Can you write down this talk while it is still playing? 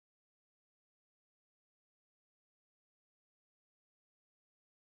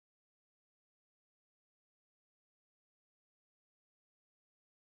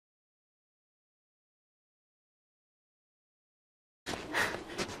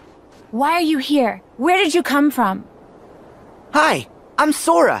Why are you here? Where did you come from? Hi, I'm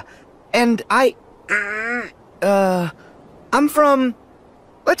Sora, and I'm from,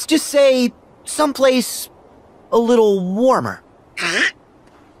 let's just say, someplace a little warmer. I'm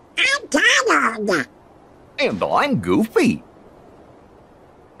Donald. And I'm Goofy.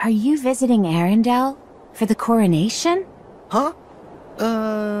 Are you visiting Arendelle for the coronation? Huh?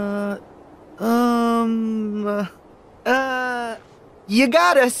 You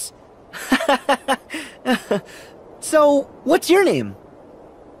got us. So, what's your name?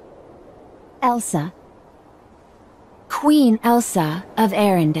 Elsa. Queen Elsa of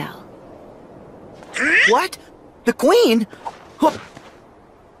Arendelle. What? The Queen?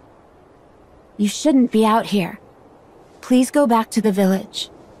 You shouldn't be out here. Please go back to the village.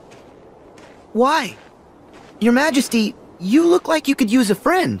 Why? Your Majesty, you look like you could use a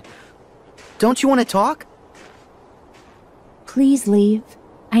friend. Don't you want to talk? Please leave.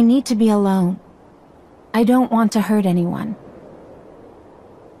 I need to be alone. I don't want to hurt anyone.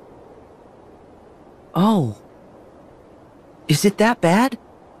 Oh. Is it that bad?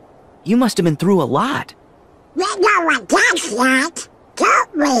 You must have been through a lot. We know what that's like,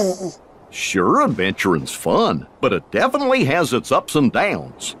 don't we? Sure, adventuring's fun, but it definitely has its ups and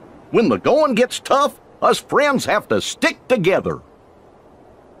downs. When the going gets tough, us friends have to stick together.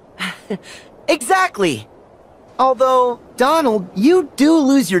 Exactly. Although, Donald, you do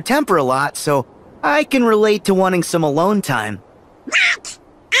lose your temper a lot, so I can relate to wanting some alone time. What?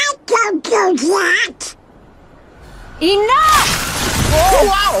 I don't do that. Enough!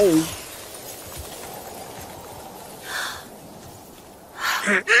 Whoa!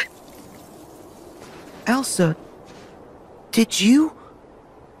 Elsa, did you?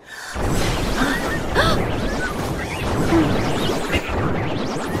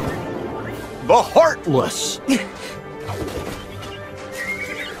 The Heartless!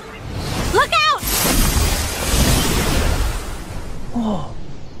 Look out! Oh.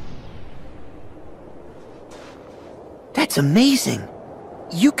 That's amazing.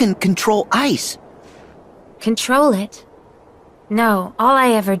 You can control ice. Control it? No, all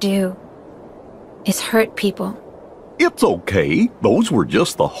I ever do is hurt people. It's okay. Those were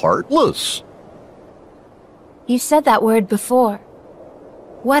just the Heartless. You've said that word before.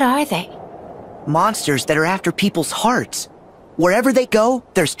 What are they? Monsters that are after people's hearts. Wherever they go,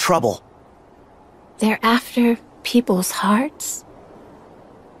 there's trouble. They're after people's hearts?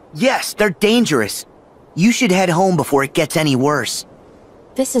 Yes, they're dangerous. You should head home before it gets any worse.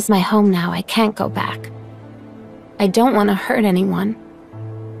 This is my home now. I can't go back. I don't want to hurt anyone.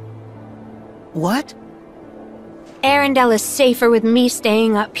 What? Arendelle is safer with me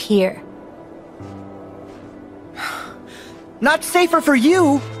staying up here. Not safer for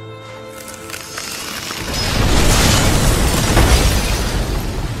you!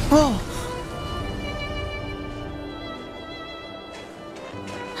 Oh.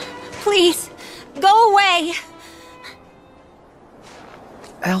 Please, go away!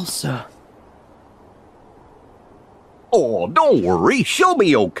 Elsa. Oh, don't worry. She'll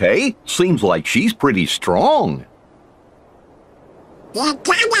be okay. Seems like she's pretty strong. You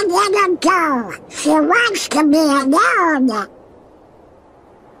gotta let her go. She wants to be alone.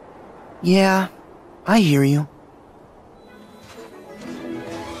 Yeah, I hear you.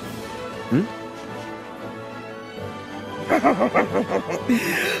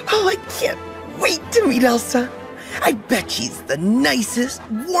 Oh, I can't wait to meet Elsa. I bet she's the nicest,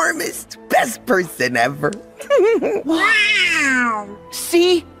 warmest, best person ever. Wow!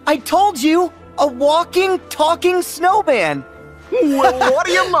 See? I told you! A walking, talking snowman! Well, what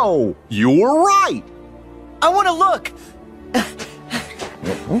do you know? You were right. I want to look!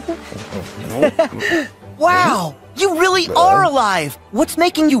 Wow! You really are alive! What's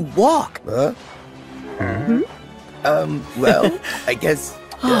making you walk? Well, I guess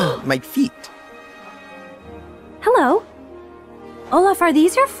my feet. Hello. Olaf, are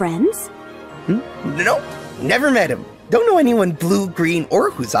these your friends? Nope, never met him. Don't know anyone blue, green,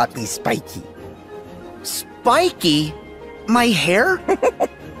 or who's oddly spiky. Spiky? My hair?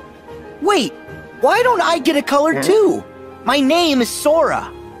 Wait, why don't I get a color too? My name is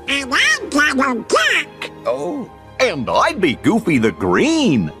Sora. And I'm Donald Duck. Oh, And I'd be Goofy the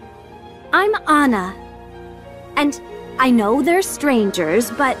Green. I'm Anna. And I know they're strangers,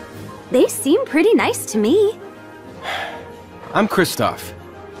 but they seem pretty nice to me. I'm Kristoff,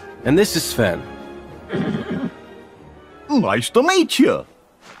 and this is Sven. Nice to meet you.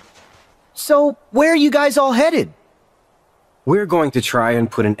 So, where are you guys all headed? We're going to try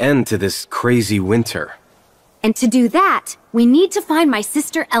and put an end to this crazy winter. And to do that, we need to find my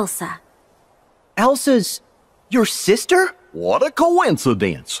sister Elsa. Elsa's... your sister? What a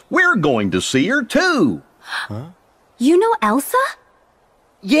coincidence. We're going to see her too. You know Elsa?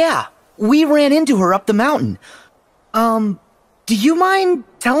 Yeah, we ran into her up the mountain. Do you mind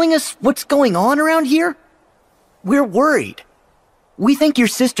telling us what's going on around here? We're worried. We think your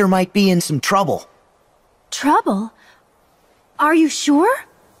sister might be in some trouble. Trouble? Are you sure?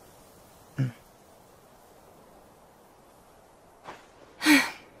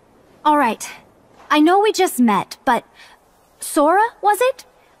 All right. I know we just met, but Sora, was it?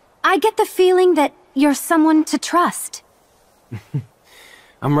 I get the feeling that you're someone to trust.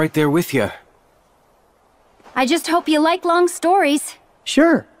 I'm right there with you. I just hope you like long stories.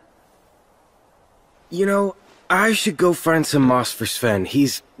 Sure. You know, I should go find some moss for Sven.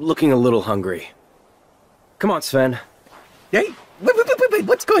 He's looking a little hungry. Come on, Sven. Hey, wait,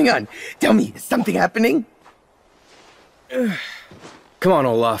 what's going on? Tell me, is something happening? Come on,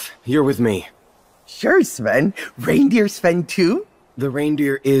 Olaf. You're with me. Sure, Sven. Reindeer Sven too? The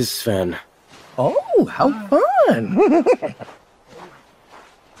reindeer is Sven. Oh, how fun!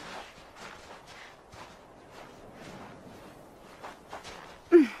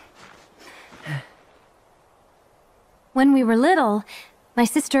 When we were little, my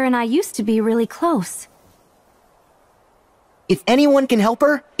sister and I used to be really close. If anyone can help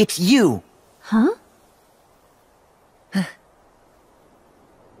her, it's you. Huh?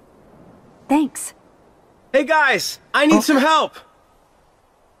 Thanks. Hey guys, I need some help.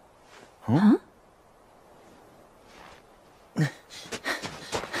 Huh?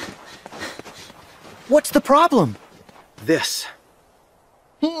 What's the problem? This.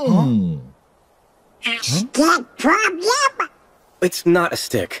 Stick problem? It's not a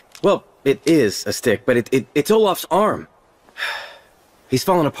stick. Well, it is a stick, but it's Olaf's arm. He's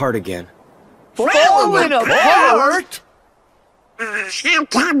fallen apart again. Falling apart? How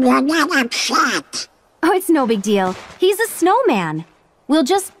come you're not upset? Oh, it's no big deal. He's a snowman. We'll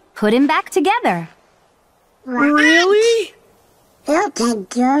just put him back together. Really? You can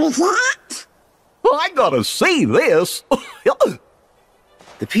do that? I gotta see this.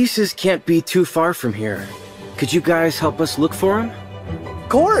 The pieces can't be too far from here. Could you guys help us look for him? Of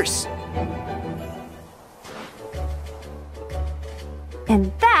course.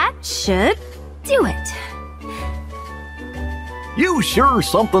 And that should do it. You sure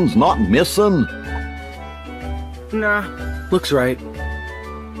something's not missing? Nah, looks right.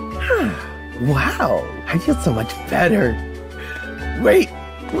 Wow, I feel so much better. Wait,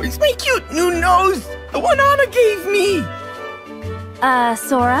 where's my cute new nose? The one Anna gave me!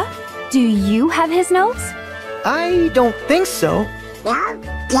 Sora? Do you have his notes? I don't think so. No,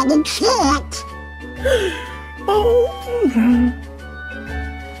 didn't see it. Oh.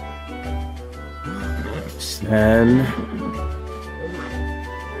 Sven.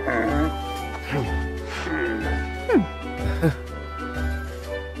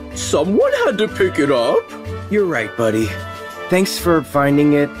 Someone had to pick it up. You're right, buddy. Thanks for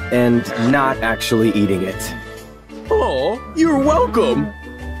finding it and not actually eating it. Oh, you're welcome.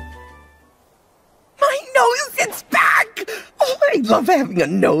 My nose is back! Oh, I love having a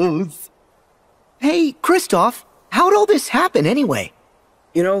nose. Hey, Kristoff, how'd all this happen anyway?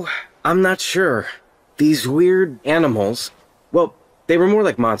 You know, I'm not sure. These weird animals, well, they were more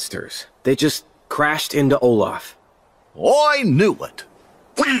like monsters. They just crashed into Olaf. I knew it.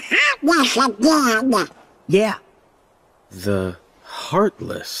 The heartless again. Yeah. The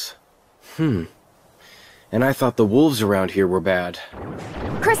Heartless. And I thought the wolves around here were bad.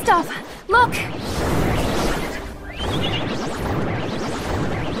 Kristoff, look!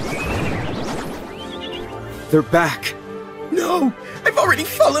 They're back. No, I've already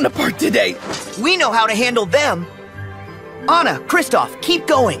fallen apart today. We know how to handle them. Anna, Kristoff, keep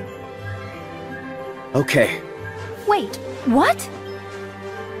going. Okay. Wait, what?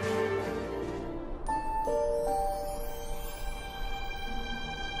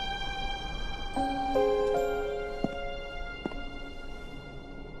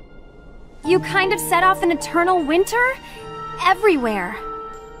 You kind of set off an eternal winter? Everywhere.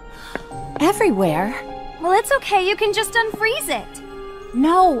 Everywhere? Well, it's okay, you can just unfreeze it.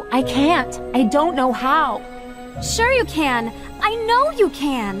 No, I can't. I don't know how. Sure you can. I know you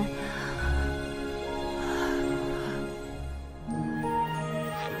can.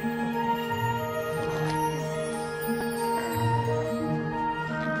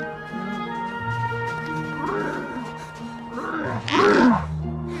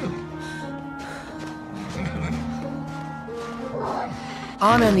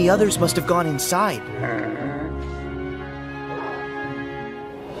 Anna and the others must have gone inside.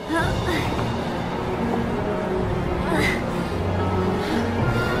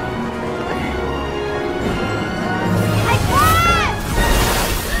 I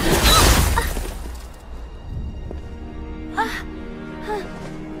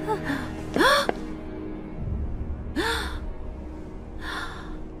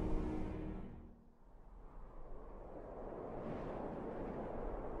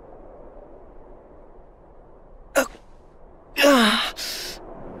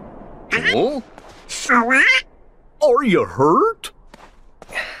Huh? Sora? Are you hurt?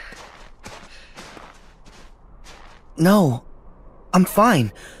 No, I'm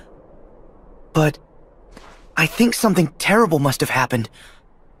fine. But I think something terrible must have happened.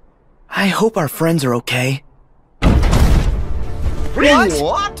 I hope our friends are okay. What?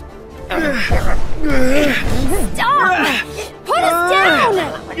 Stop! Put us down!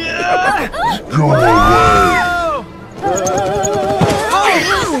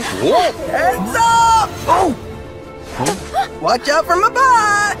 Heads up! Oh! Watch out for my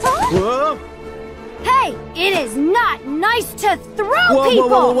butt! Whoa! Hey, it is not nice to throw Whoa, people!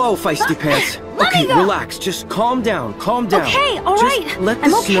 whoa, whoa, whoa, feisty pants. Let me Okay, go. relax. Just calm down. Calm down. Okay, all Just right. let the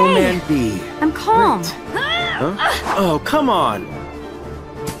I'm okay. snowman be. I'm calm. Huh? Oh, come on.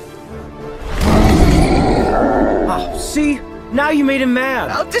 Oh, see? Now you made him mad.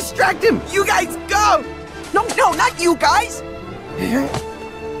 I'll distract him! You guys go! No, not you guys!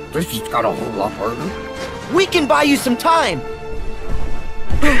 This has got a whole lot harder. We can buy you some time!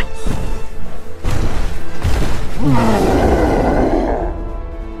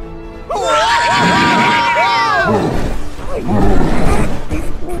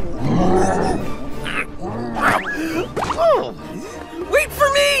 Wait for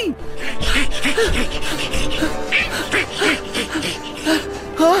me!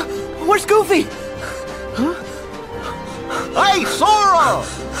 Huh? Where's Goofy? Hey, Sora!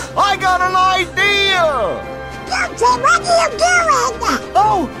 I got an idea! Guilty, what are you doing?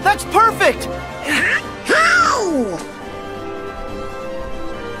 Oh, that's perfect! Hey!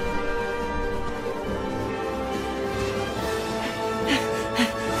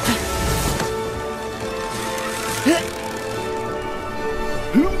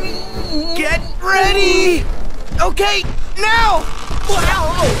 Get ready! Okay, now!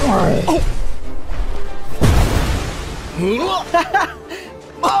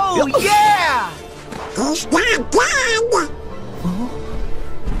 Oh, yeah! He's not dead!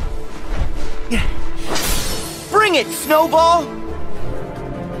 Bring it, Snowball!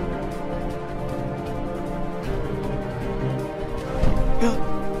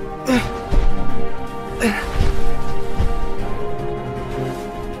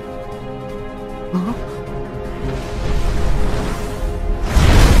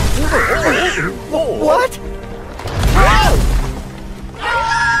 What?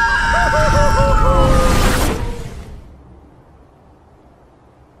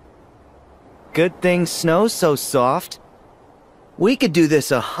 Good thing snow's so soft. We could do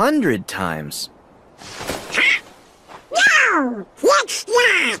this 100 times. No! Let's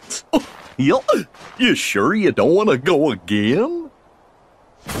not! You sure you don't want to go again?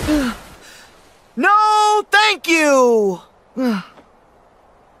 No, thank you!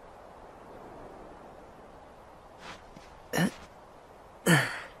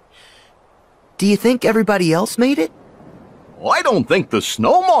 Do you think everybody else made it? I don't think the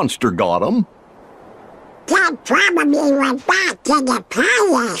snow monster got him. They probably went back to the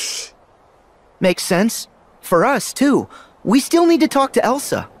palace. Makes sense. For us, too. We still need to talk to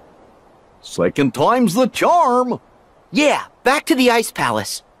Elsa. Second time's the charm. Yeah, back to the Ice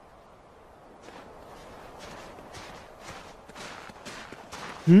Palace.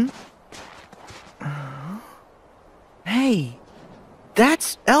 Hey,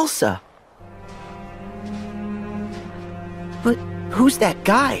 that's Elsa. But who's that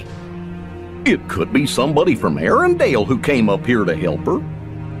guy? It could be somebody from Arendelle who came up here to help her.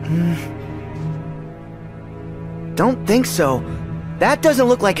 Don't think so. That doesn't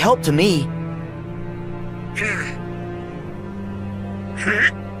look like help to me.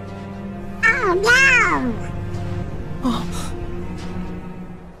 Oh no!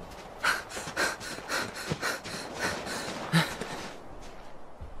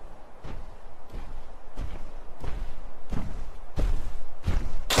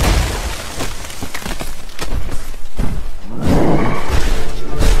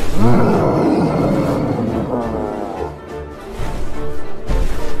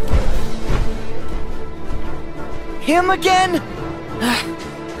 Him again?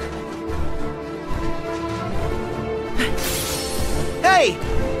 Hey!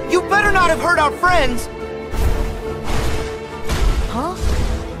 You better not have hurt our friends! Huh?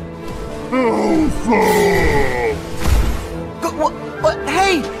 What?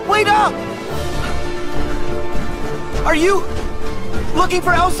 Hey! Wait up! Are you looking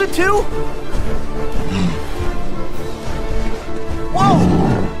for Elsa too? Whoa!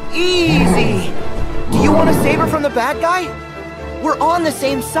 Easy! Do you want to save her from the bad guy? We're on the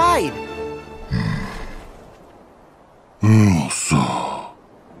same side. Elsa.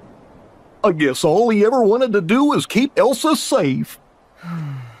 I guess all he ever wanted to do was keep Elsa safe.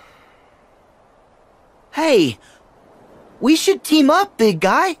 Hey, we should team up, big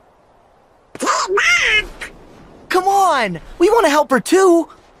guy. Team up! Come on, we want to help her too.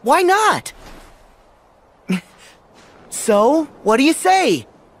 Why not? So, what do you say?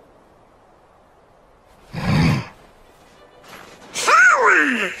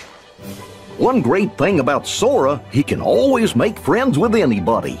 Sora! One great thing about Sora, he can always make friends with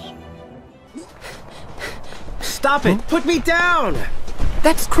anybody. Stop it! Put me down!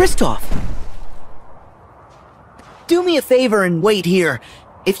 That's Kristoff. Do me a favor and wait here.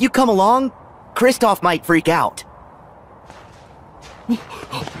 If you come along, Kristoff might freak out.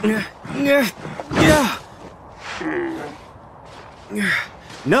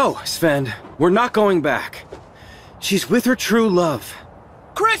 No, Sven. We're not going back. She's with her true love.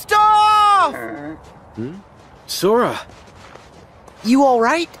 Kristoff! Sora. You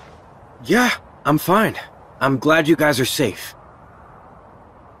alright? Yeah, I'm fine. I'm glad you guys are safe.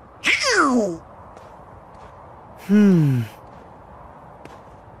 Ow!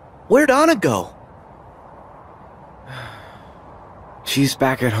 Where'd Anna go? She's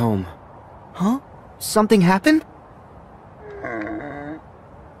back at home. Huh? Something happened?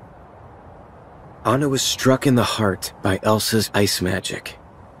 Anna was struck in the heart by Elsa's ice magic.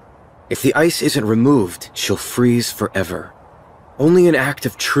 If the ice isn't removed, she'll freeze forever. Only an act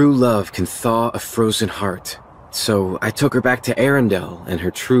of true love can thaw a frozen heart. So I took her back to Arendelle and her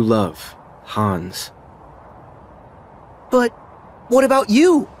true love, Hans. But what about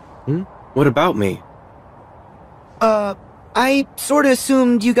you? What about me? I sorta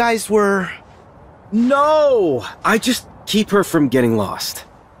assumed you guys were... No! I just keep her from getting lost.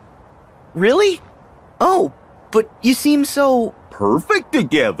 Really? Oh, but you seem so... Perfect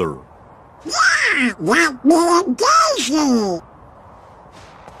together. Yeah, like me and Daisy!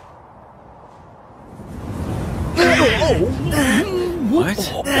 What?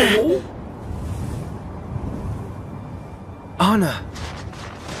 Anna!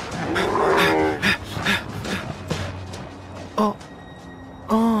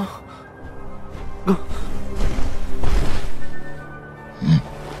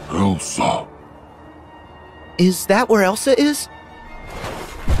 Elsa. Is that where Elsa is?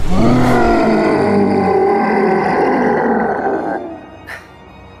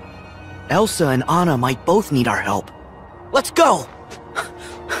 Elsa and Anna might both need our help. Let's go!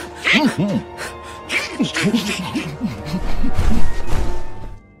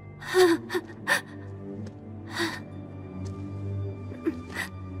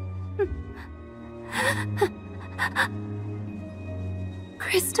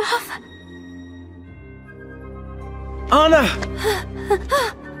 Kristoff? Anna!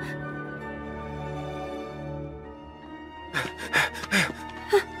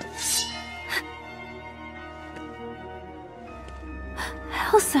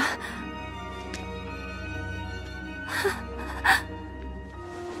 Elsa.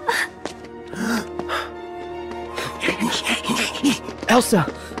 Elsa!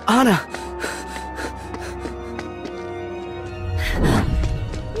 Anna!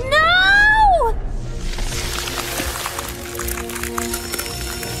 No!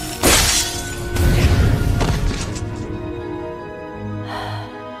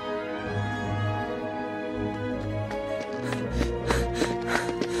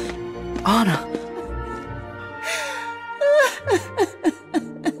 Anna!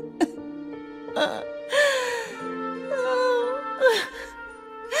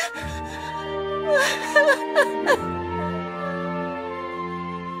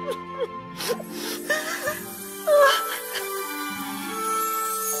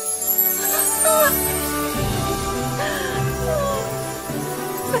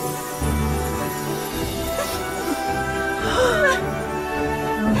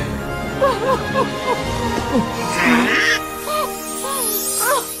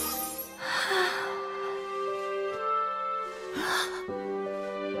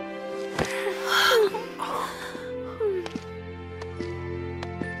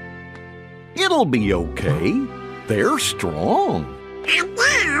 It'll be okay. They're strong. And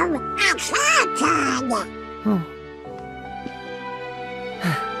now, it's your turn!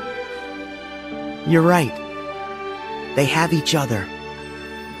 You're right. They have each other.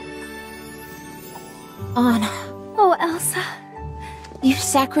 Anna, Oh, Elsa. you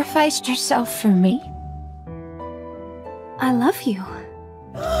sacrificed yourself for me? I love you.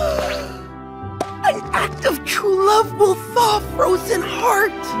 An act of true love will thaw a frozen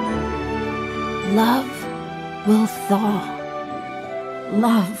heart. Love will thaw.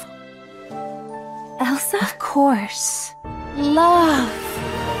 Love, Elsa? of course. Love.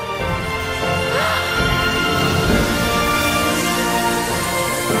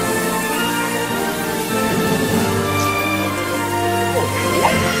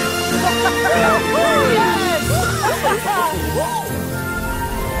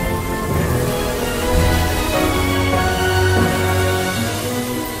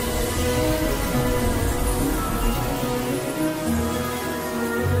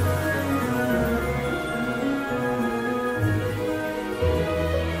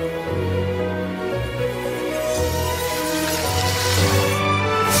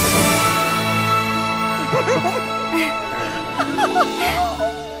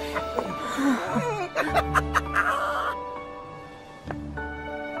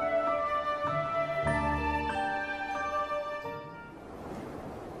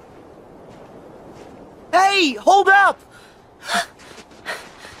 Hey, hold up!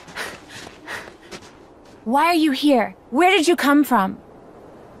 Why are you here? Where did you come from?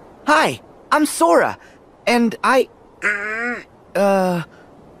 Hi, I'm Sora, and I'm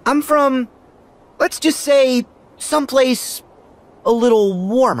from, let's just say, someplace a little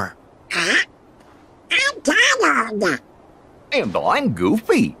warmer. I'm Donald. And I'm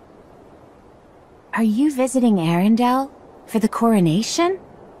Goofy. Are you visiting Arendelle for the coronation?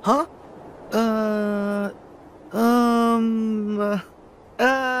 Huh?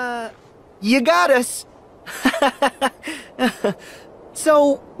 You got us.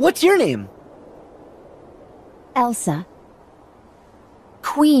 So, what's your name? Elsa.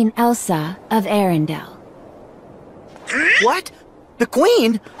 Queen Elsa of Arendelle. What? The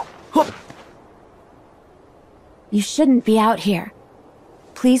Queen? Huh. You shouldn't be out here.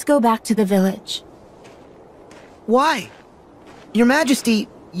 Please go back to the village. Why? Your Majesty,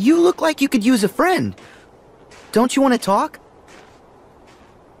 you look like you could use a friend. Don't you want to talk?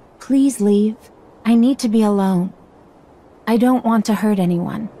 Please leave. I need to be alone. I don't want to hurt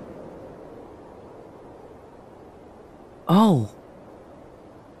anyone. Oh.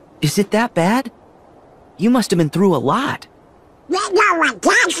 Is it that bad? You must have been through a lot. We know what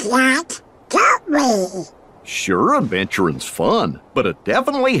that's like, don't we? Sure, adventuring's fun, but it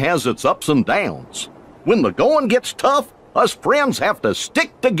definitely has its ups and downs. When the going gets tough, us friends have to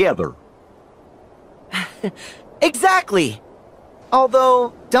stick together. Exactly.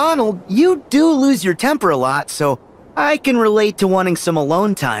 Although, Donald, you do lose your temper a lot, so I can relate to wanting some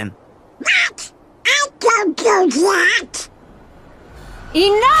alone time. What? I don't do that.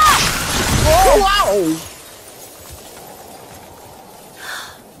 Enough! Whoa!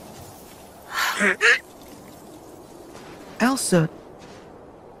 Elsa,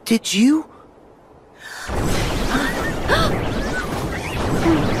 did you?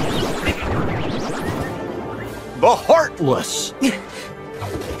 The Heartless!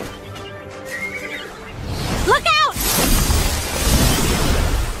 Look out!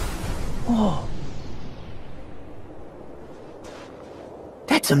 Oh.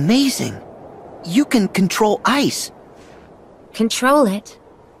 That's amazing. You can control ice. Control it?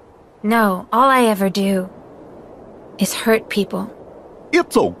 No, all I ever do is hurt people.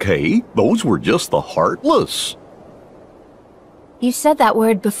 It's okay. Those were just the Heartless. You said that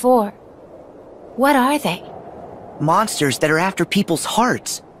word before. What are they? Monsters that are after people's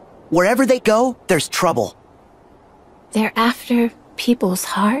hearts. Wherever they go, there's trouble. They're after people's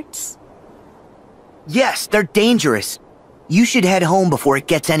hearts? Yes, they're dangerous. You should head home before it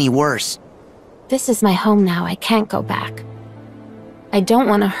gets any worse. This is my home now. I can't go back. I don't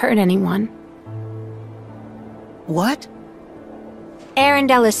want to hurt anyone. What?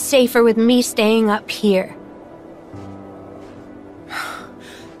 Arendelle is safer with me staying up here.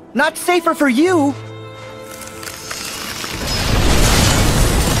 Not safer for you!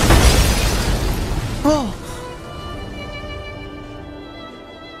 Oh.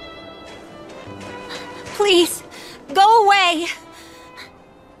 Please, go away!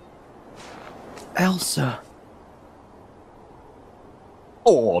 Elsa.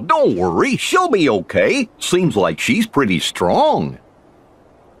 Oh, don't worry. She'll be okay. Seems like she's pretty strong.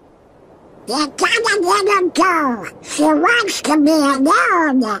 You gotta let her go. She wants to be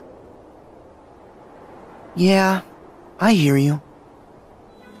alone. Yeah, I hear you.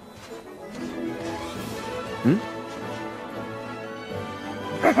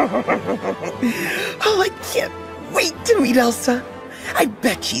 Oh, I can't wait to meet Elsa. I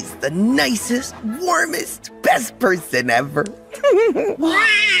bet she's the nicest, warmest, best person ever.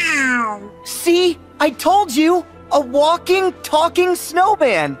 Wow! See? I told you! A walking, talking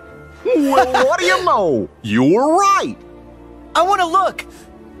snowman! Well, what do you know? You were right. I want to look!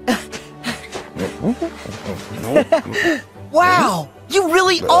 Wow! You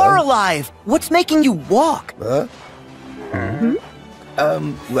really are alive! What's making you walk? Well,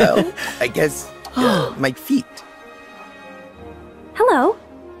 I guess my feet. Hello.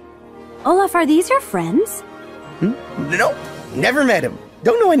 Olaf, are these your friends? Nope, never met him.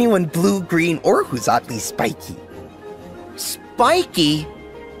 Don't know anyone blue, green, or who's oddly spiky. Spiky?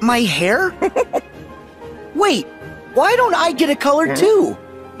 My hair? Wait, why don't I get a color too?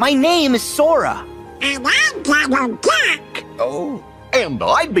 My name is Sora. And I'm gonna duck. Oh, And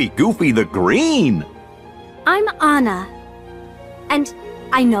I'd be Goofy the Green. I'm Anna. And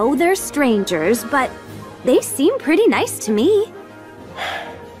I know they're strangers, but they seem pretty nice to me.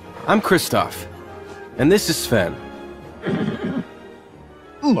 I'm Kristoff. And this is Sven.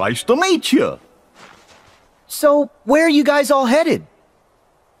 Nice to meet you. So, where are you guys all headed?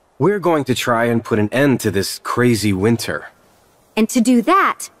 We're going to try and put an end to this crazy winter. And to do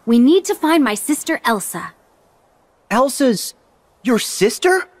that, we need to find my sister Elsa. Elsa's your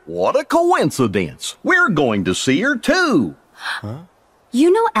sister? What a coincidence. We're going to see her too.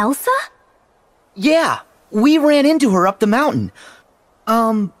 You know Elsa? Yeah, we ran into her up the mountain.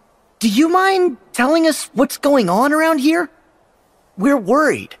 Do you mind telling us what's going on around here? We're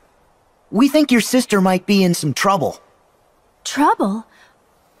worried. We think your sister might be in some trouble. Trouble?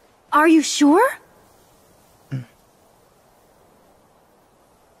 Are you sure?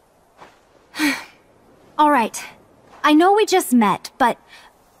 All right. I know we just met, but...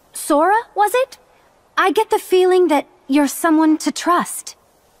 Sora, was it? I get the feeling that you're someone to trust.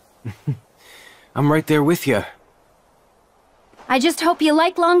 I'm right there with you. I just hope you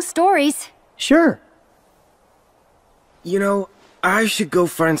like long stories. Sure. You know, I should go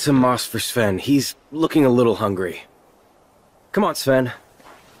find some moss for Sven. He's looking a little hungry. Come on, Sven.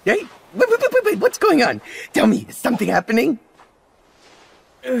 Hey, wait, what's going on? Tell me, is something happening?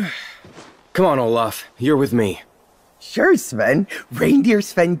 Come on, Olaf. You're with me. Sure, Sven. Reindeer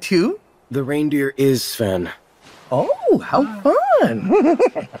Sven too? The reindeer is Sven. Oh, how fun!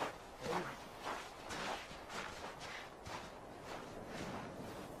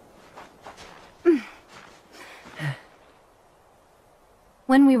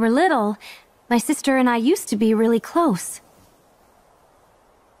 When we were little, my sister and I used to be really close.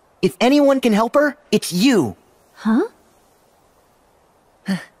 If anyone can help her, it's you. Huh?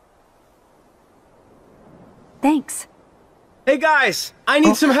 Thanks. Hey guys, I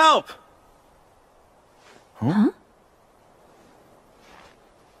need some help! Huh?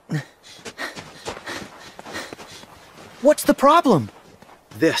 What's the problem?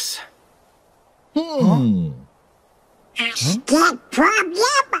 This. Stick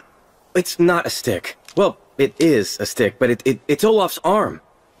problem? It's not a stick. Well, it is a stick, but it's Olaf's arm.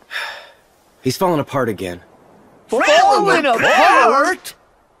 He's falling apart again. Falling apart?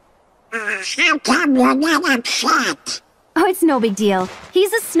 How come you're not upset? Oh, it's no big deal.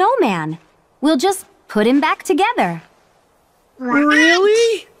 He's a snowman. We'll just put him back together.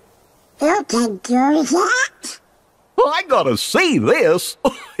 Really? You can do that? I gotta see this.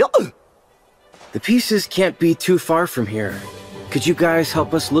 The pieces can't be too far from here. Could you guys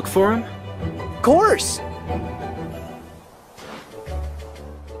help us look for him? Of course.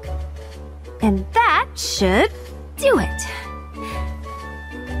 And that should do it.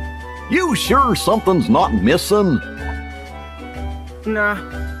 You sure something's not missing? Nah,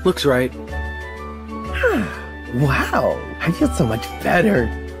 looks right. Wow, I feel so much better.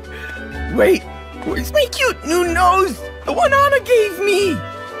 Wait, where's my cute new nose? The one Anna gave me!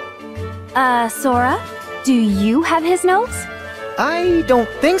 Sora? Do you have his notes? I don't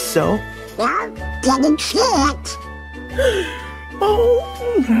think so. No, didn't see it. Oh.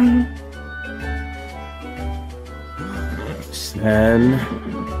 Sven.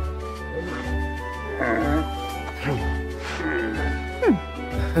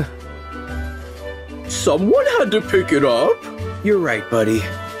 Someone had to pick it up. You're right, buddy.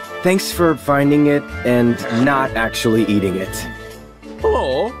 Thanks for finding it and not actually eating it.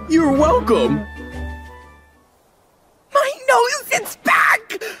 Oh, you're welcome. My nose, it's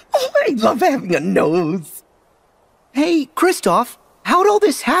back! Oh, I love having a nose. Hey, Kristoff, how'd all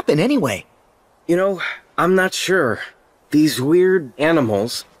this happen anyway? You know, I'm not sure. These weird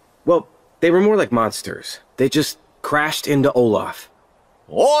animals, well, they were more like monsters. They just crashed into Olaf.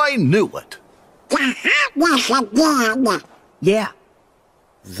 I knew it. The heartless again. Yeah.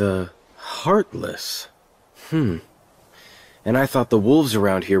 The Heartless. And I thought the wolves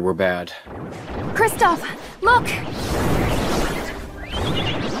around here were bad. Kristoff, look!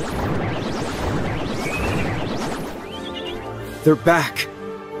 They're back.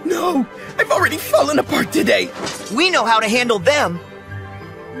 No, I've already fallen apart today. We know how to handle them.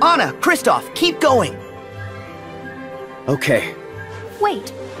 Anna, Kristoff, keep going. Okay. Wait,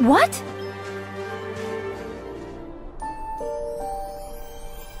 what?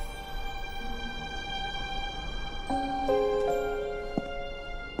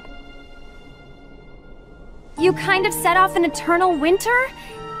 You kind of set off an eternal winter?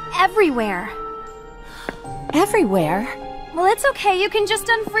 Everywhere. Everywhere? Well, it's okay, you can just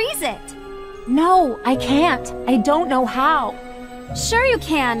unfreeze it. No, I can't. I don't know how. Sure you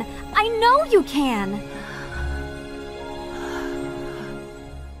can. I know you can.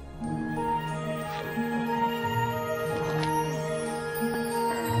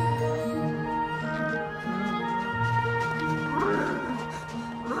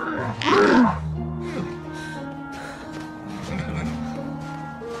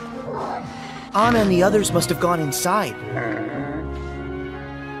 Anna and the others must have gone inside.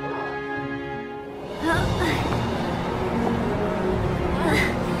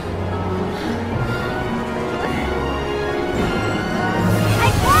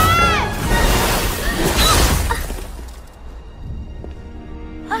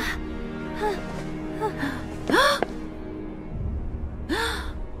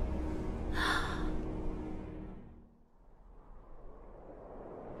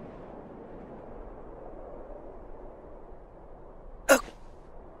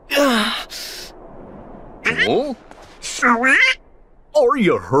 Huh? Sora? Are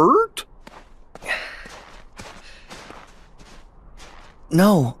you hurt?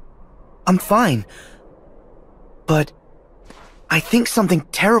 No, I'm fine. But I think something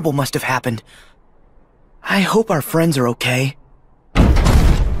terrible must have happened. I hope our friends are okay.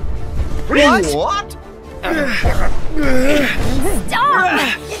 What? What? Stop!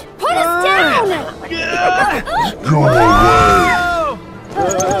 Put us down! Go away!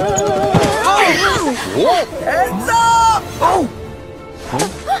 Heads up! Oh!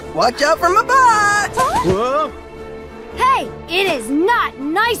 Watch out for my butt! Whoa! Hey, it is not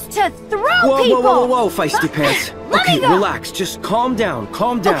nice to throw Whoa, people! whoa, whoa, whoa, feisty pants. Let me Okay, go. relax. Just calm down.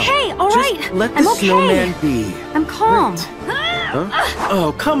 Calm down. Okay, all Just right. let the I'm okay. snowman be. I'm calm. Huh?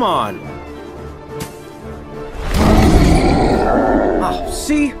 Oh, come on. Oh,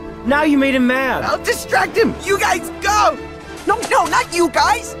 see? Now you made him mad. I'll distract him! You guys go! No, not you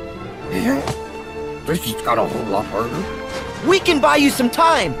guys! This just got a whole lot harder. We can buy you some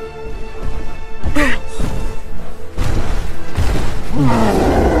time!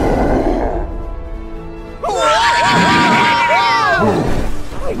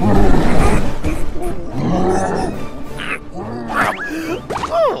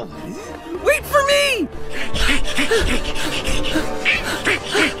 Wait for me!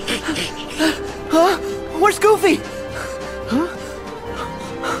 Huh? Where's Goofy?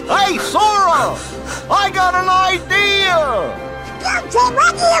 Hey, Sora! I got an idea! Goofy,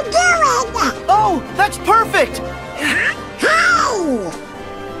 what are you doing? Oh, that's perfect! Hey!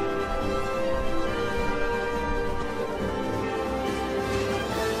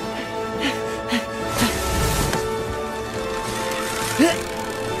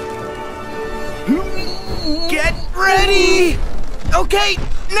 Get ready! Okay,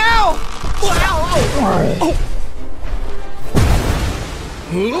 now!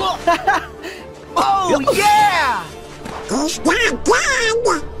 Oh, yeah! He's not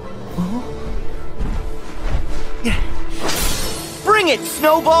dead! Bring it,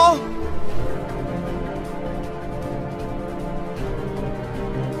 Snowball!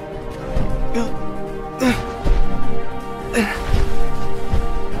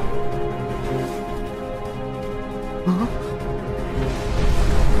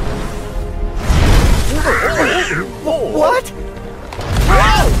 What?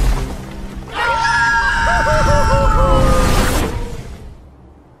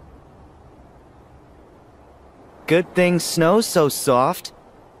 Good thing snow's so soft.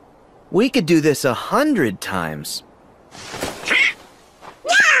 We could do this 100 times.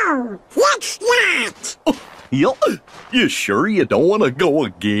 No! Let's not! You sure you don't want to go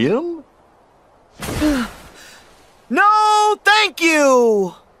again? No, thank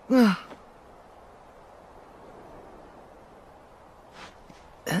you!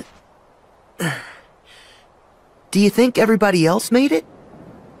 Do you think everybody else made it?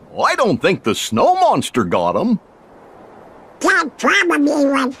 I don't think the snow monster got him. Dad probably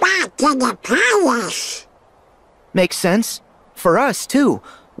went back to the palace. Makes sense. For us, too.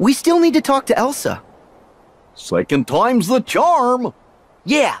 We still need to talk to Elsa. Second time's the charm.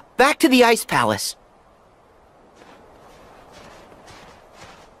 Yeah, back to the Ice Palace.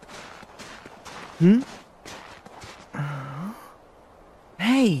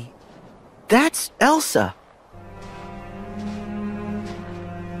 Hey, that's Elsa.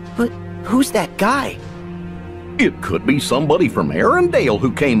 But who's that guy? It could be somebody from Arendelle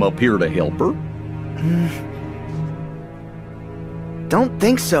who came up here to help her. Don't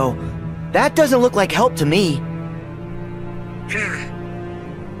think so. That doesn't look like help to me.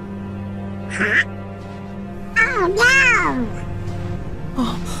 Oh no!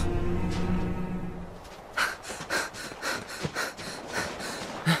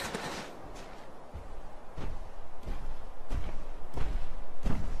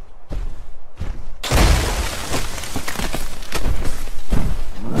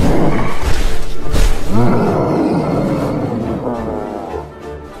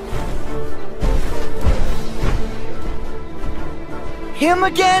 Him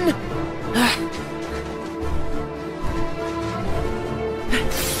again?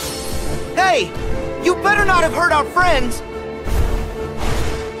 Hey! You better not have hurt our friends!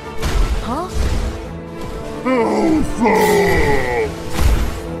 Huh?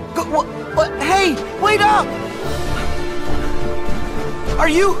 What? Hey! Wait up! Are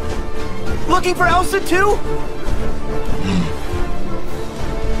you looking for Elsa too?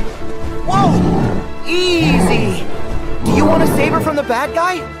 Whoa! Easy! Do you want to save her from the bad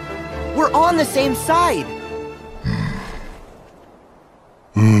guy? We're on the same side.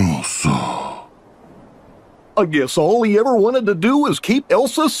 Elsa. I guess all he ever wanted to do was keep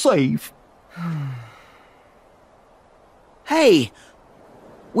Elsa safe. Hey,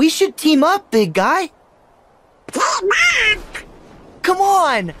 we should team up, big guy. Team up! Come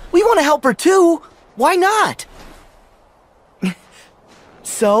on, we want to help her too. Why not?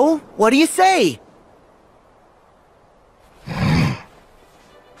 So, what do you say?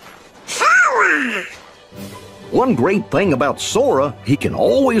 Sora! One great thing about Sora, he can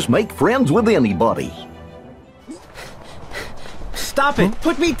always make friends with anybody. Stop it!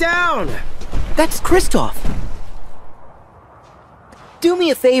 Put me down! That's Kristoff. Do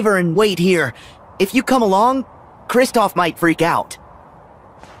me a favor and wait here. If you come along, Kristoff might freak out.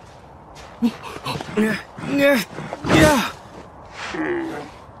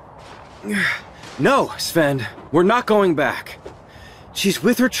 No, Sven. We're not going back. She's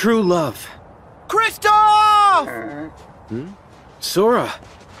with her true love. Kristoff! Sora.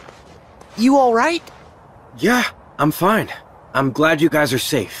 You alright? Yeah, I'm fine. I'm glad you guys are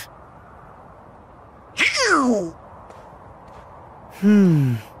safe. How?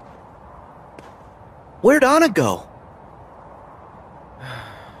 Where'd Anna go?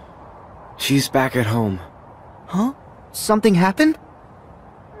 She's back at home. Huh? Something happened?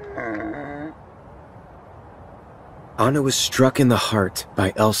 Anna was struck in the heart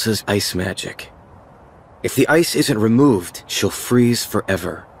by Elsa's ice magic. If the ice isn't removed, she'll freeze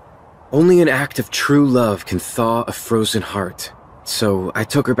forever. Only an act of true love can thaw a frozen heart. So I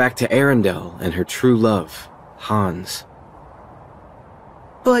took her back to Arendelle and her true love, Hans.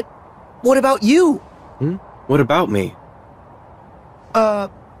 But what about you? What about me?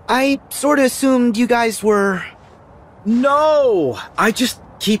 I sorta assumed you guys were... No! I just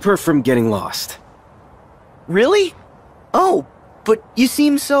keep her from getting lost. Really? Oh, but you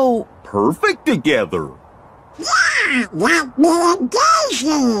seem so... Perfect together. Yeah, like me and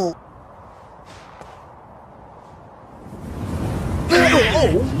Daisy!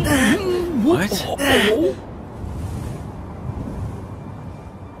 What?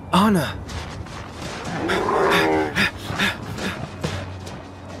 Anna!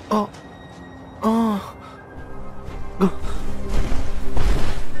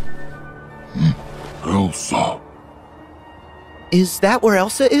 Elsa. Is that where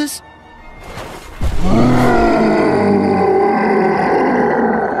Elsa is?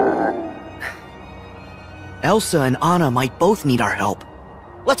 Elsa and Anna might both need our help.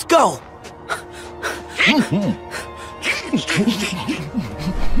 Let's go!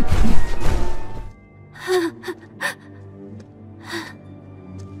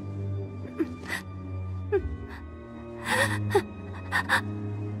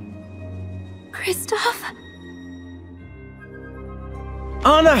 Kristoff?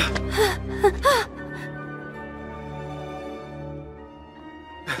 Anna!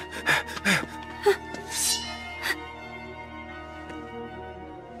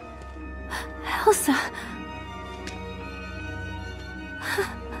 Elsa.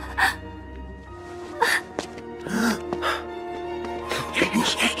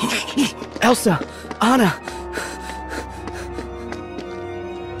 Elsa! Anna!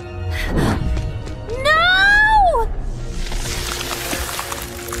 No!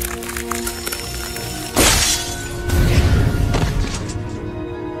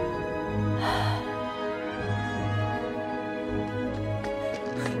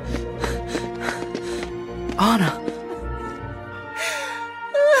 Anna!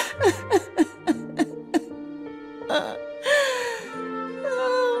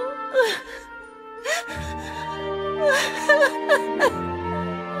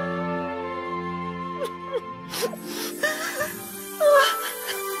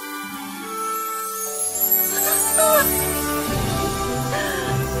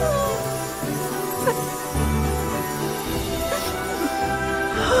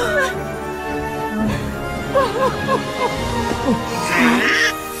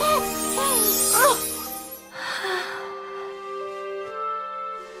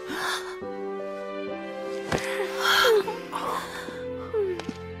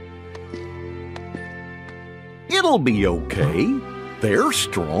 It'll be okay. They're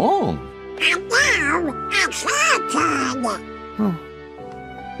strong. And now, it's our turn!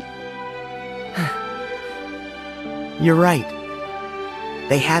 You're right.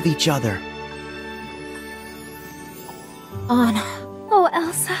 They have each other. Anna, Oh,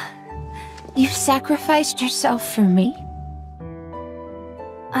 Elsa. you sacrificed yourself for me?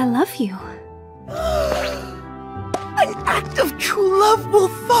 I love you. An act of true love will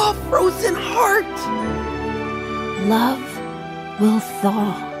thaw a frozen heart! Love will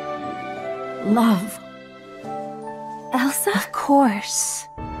thaw. Love, Elsa? of course.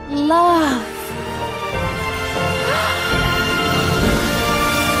 Love.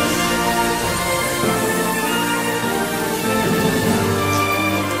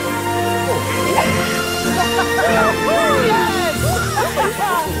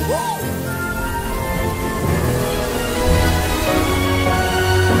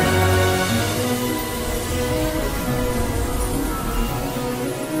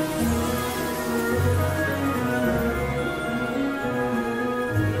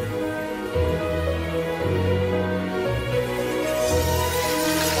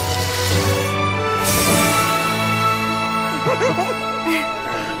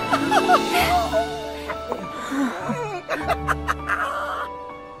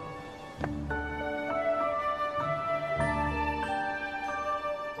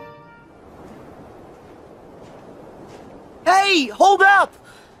 Hey, hold up!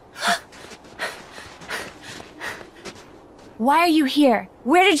 Why are you here?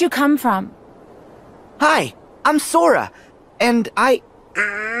 Where did you come from? Hi, I'm Sora, and I'm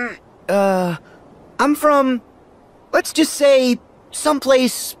from, let's just say,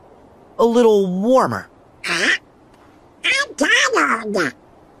 someplace a little warmer. I'm Donald.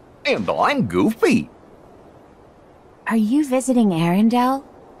 And I'm Goofy. Are you visiting Arendelle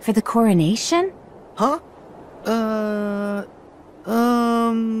for the coronation? Huh?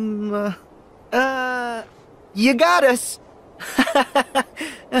 You got us.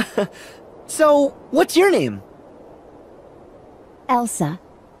 So, what's your name? Elsa.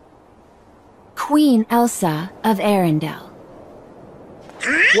 Queen Elsa of Arendelle.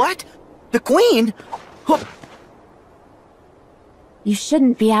 What? The Queen? Huh. You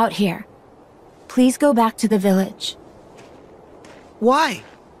shouldn't be out here. Please go back to the village. Why?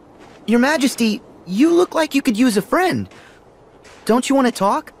 Your Majesty, you look like you could use a friend. Don't you want to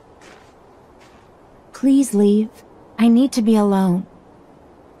talk? Please leave. I need to be alone.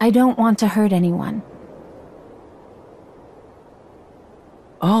 I don't want to hurt anyone.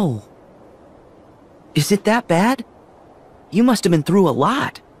 Oh. Is it that bad? You must have been through a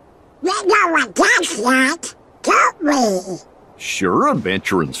lot. We know what that's like, don't we? Sure,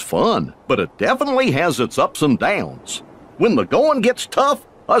 adventuring's fun, but it definitely has its ups and downs. When the going gets tough,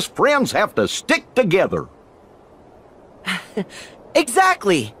 us friends have to stick together.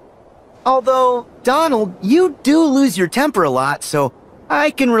 Exactly. Although, Donald, you do lose your temper a lot, so I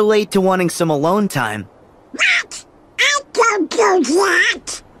can relate to wanting some alone time. What? I don't do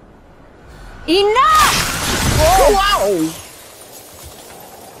that. Enough! Wow!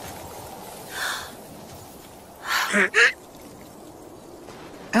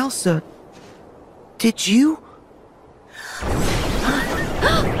 Elsa, did you?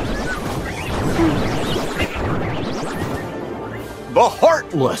 The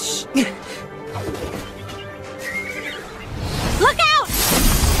Heartless! Look out!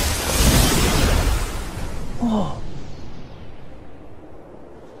 Whoa.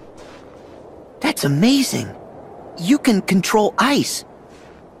 That's amazing. You can control ice.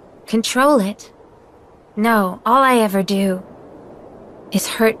 Control it? No, all I ever do is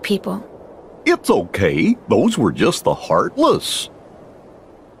hurt people. It's okay. Those were just the Heartless.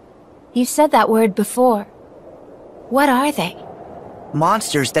 You said that word before. What are they?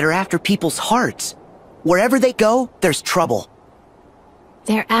 Monsters that are after people's hearts. Wherever they go, there's trouble.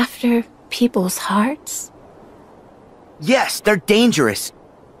 They're after people's hearts? Yes, they're dangerous.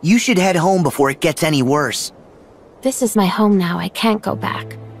 You should head home before it gets any worse. This is my home now. I can't go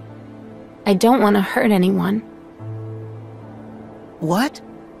back. I don't want to hurt anyone. What?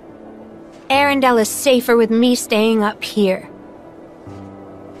 Arendelle is safer with me staying up here.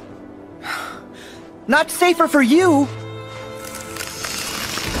 Not safer for you!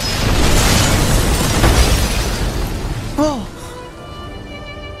 Oh.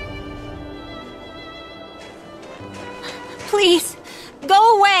 Please,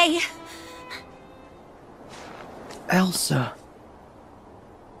 go away! Elsa.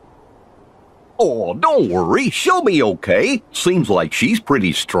 Oh, don't worry. She'll be okay. Seems like she's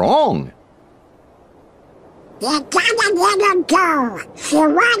pretty strong. You gotta let her go. She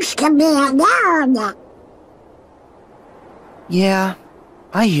wants to be alone. Yeah,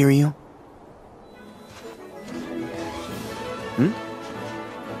 I hear you.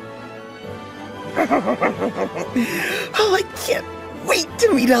 Oh, I can't wait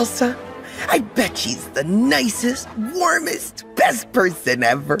to meet Elsa. I bet she's the nicest, warmest, best person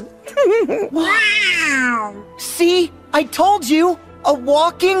ever. Wow. See? I told you! A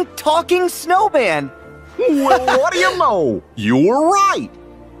walking, talking snowman! Well, what do you know? You were right.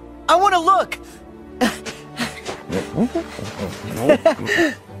 I want to look!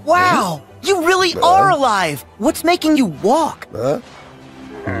 Wow! You really are alive! What's making you walk? Well,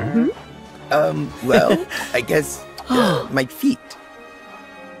 I guess my feet.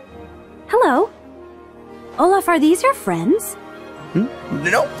 Hello. Olaf, are these your friends?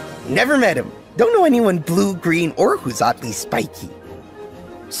 Nope, never met him. Don't know anyone blue, green, or who's oddly spiky.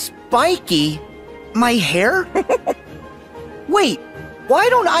 Spiky? My hair? Wait, why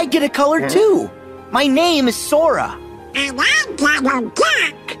don't I get a color too? My name is Sora. And I'm gonna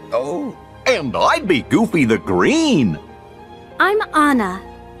duck. Oh, And I'd be Goofy the Green. I'm Anna.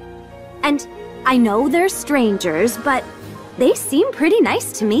 And I know they're strangers, but they seem pretty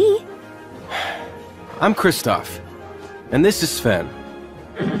nice to me. I'm Kristoff, and this is Sven.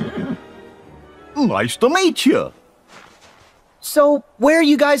 Nice to meet you. So, where are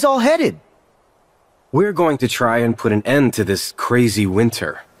you guys all headed? We're going to try and put an end to this crazy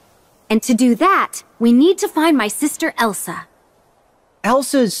winter. And to do that, we need to find my sister Elsa.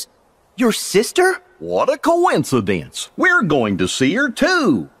 Elsa's your sister? What a coincidence. We're going to see her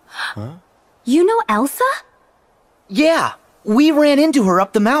too. You know Elsa? Yeah, we ran into her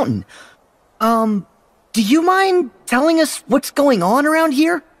up the mountain. Do you mind telling us what's going on around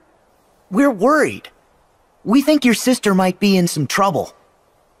here? We're worried. We think your sister might be in some trouble.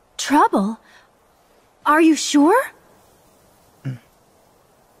 Trouble? Are you sure?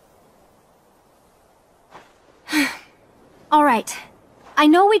 All right. I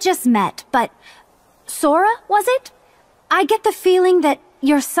know we just met, but... Sora, was it? I get the feeling that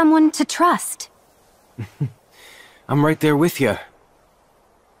you're someone to trust. I'm right there with you.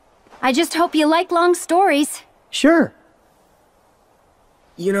 I just hope you like long stories. Sure.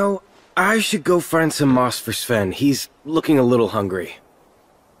 You know, I should go find some moss for Sven. He's looking a little hungry.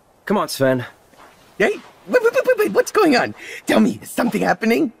 Come on, Sven. Hey, wait, what's going on? Tell me, is something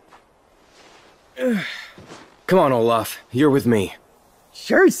happening? Come on, Olaf. You're with me.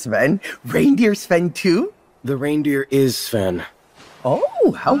 Sure, Sven. Reindeer Sven too? The reindeer is Sven.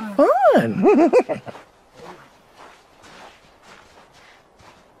 Oh, how fun!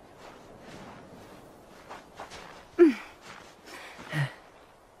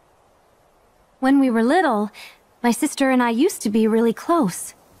 When we were little, my sister and I used to be really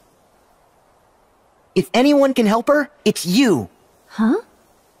close. If anyone can help her, it's you. Huh?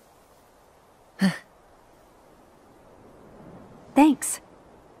 Thanks.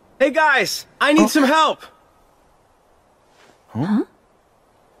 Hey guys, I need some help. Huh?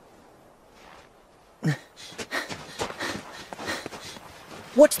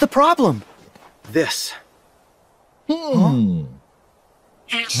 What's the problem? This.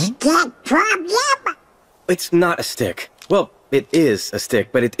 Stick problem? It's not a stick. Well, it is a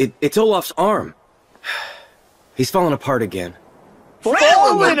stick, but it's Olaf's arm. He's falling apart again.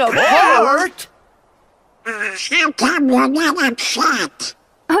 Falling apart? How come you're not upset?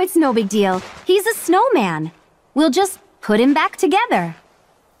 Oh, it's no big deal. He's a snowman. We'll just put him back together.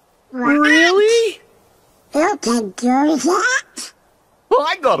 Really? You can do that?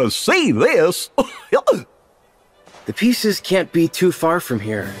 I gotta see this. The pieces can't be too far from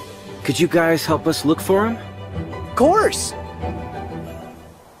here. Could you guys help us look for him? Of course.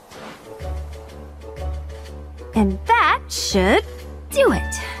 And that should do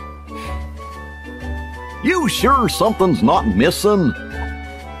it. You sure something's not missing?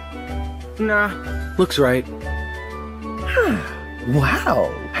 Nah, looks right.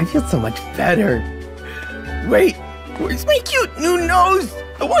 Wow, I feel so much better. Wait, where's my cute new nose?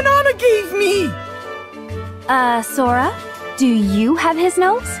 The one Anna gave me! Sora? Do you have his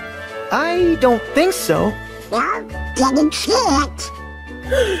nose? I don't think so. No, didn't see it.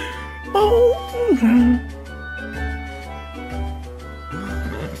 Oh.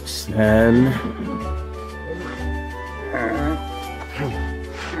 Sven.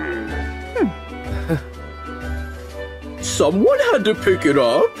 Someone had to pick it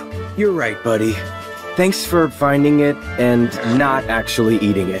up. You're right, buddy. Thanks for finding it and not actually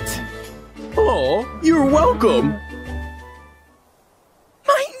eating it. Oh, you're welcome.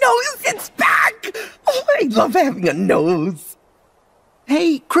 My nose is back! Oh, I love having a nose.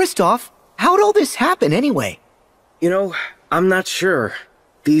 Hey, Kristoff, how'd all this happen anyway? You know, I'm not sure.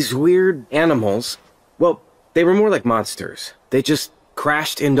 These weird animals, well, they were more like monsters. They just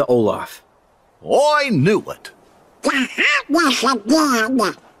crashed into Olaf. I knew it. The heartless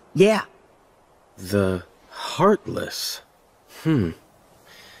again. Yeah. The Heartless. And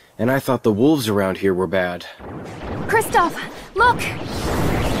I thought the wolves around here were bad. Kristoff, look!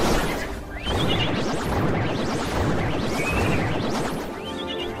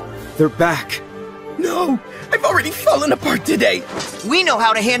 They're back. No, I've already fallen apart today. We know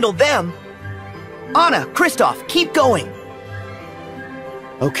how to handle them. Anna, Kristoff, keep going.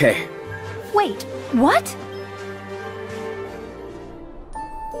 Okay. Wait, what?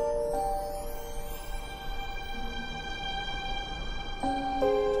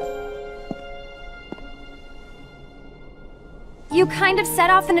 You kind of set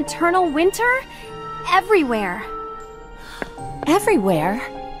off an eternal winter? Everywhere. Everywhere?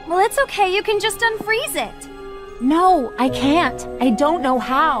 Well, it's okay, you can just unfreeze it. No, I can't. I don't know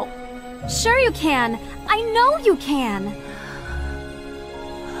how. Sure you can. I know you can.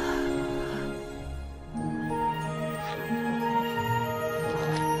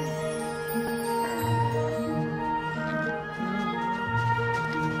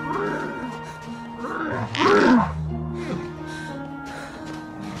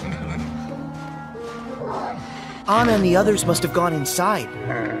 Anna and the others must have gone inside.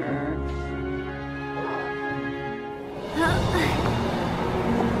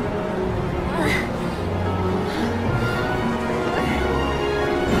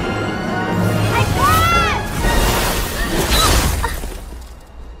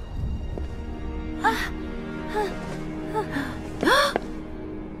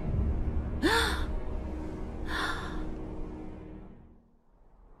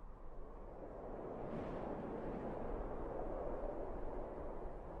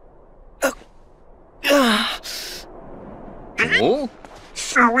 Huh?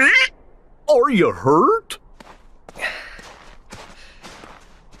 Sora? Are you hurt?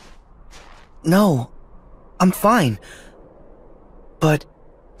 No, I'm fine. But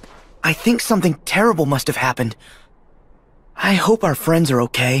I think something terrible must have happened. I hope our friends are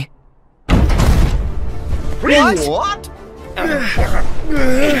okay. What? Stop!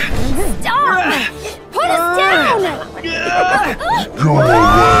 Put us down! Go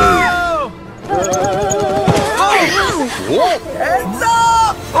away! Heads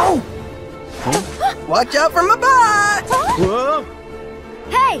up! Oh! Watch out for my butt! Whoa!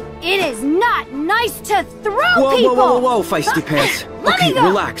 Hey, it is not nice to throw Whoa, people! whoa, whoa, whoa, feisty pants. Let me Okay, go.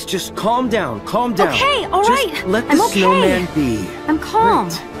 relax. Just calm down. Calm down. Okay, all Just right. let the I'm okay. snowman be. I'm calm.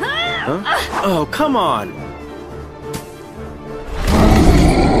 Huh? Oh, come on.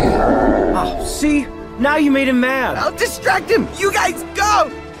 Oh, see? Now you made him mad. I'll distract him! You guys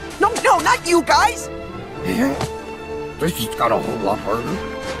go! No, not you guys! This just got a whole lot harder.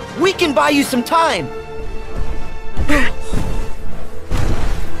 We can buy you some time!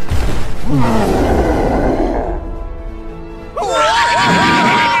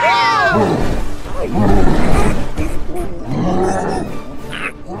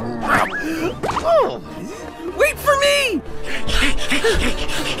 Wait for me!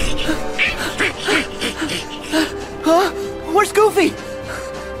 Huh? Where's Goofy?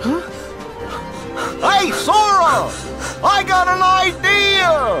 Hey, Sora! I got an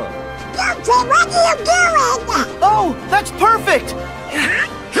idea! Goofy, what are you doing? Oh, that's perfect! Hey!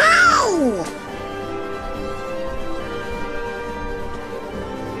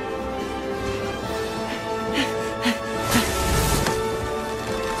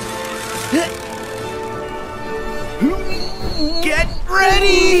 Get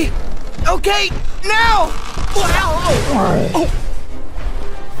ready! Okay, now!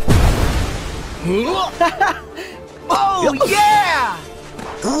 Oh, yeah!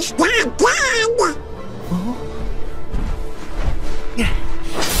 He's not done!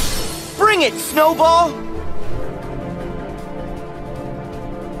 Bring it, Snowball!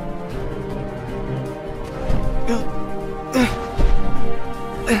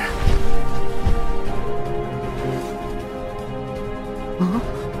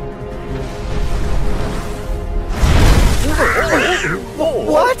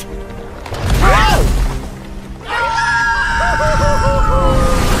 What?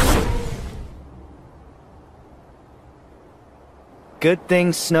 Good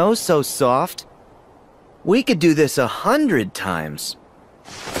thing snow's so soft. We could do this 100 times.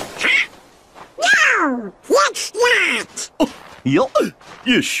 No! Let's not!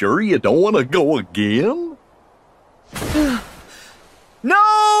 You sure you don't want to go again?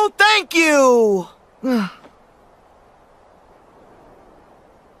 No, thank you!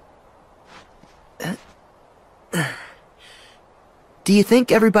 Do you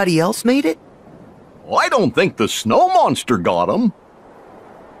think everybody else made it? I don't think the snow monster got him.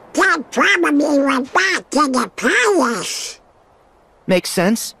 They probably went back to the palace. Makes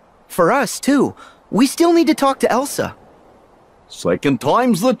sense. For us, too. We still need to talk to Elsa. Second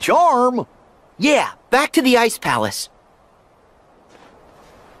time's the charm. Yeah, back to the Ice Palace.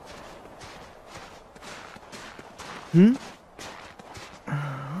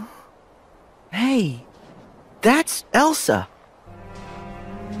 Hey, that's Elsa.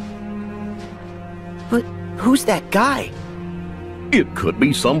 But who's that guy? It could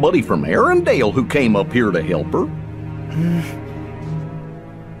be somebody from Arendelle who came up here to help her.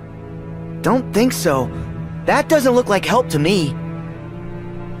 Don't think so. That doesn't look like help to me.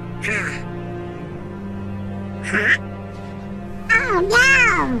 Oh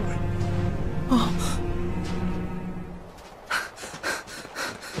no!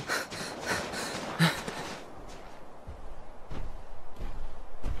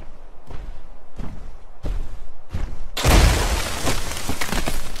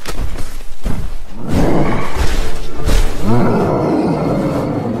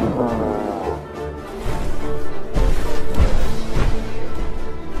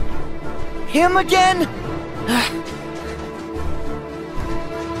 Him again?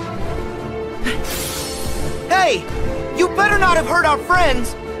 Hey! You better not have hurt our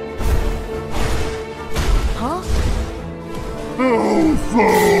friends! Huh?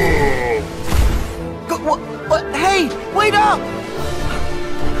 What? Hey! Wait up!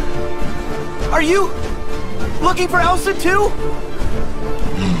 Are you looking for Elsa too?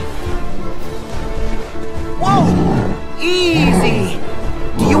 Whoa! Easy!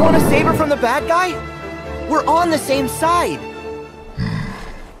 Do you want to save her from the bad guy? We're on the same side.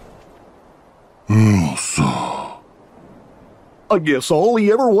 Elsa. I guess all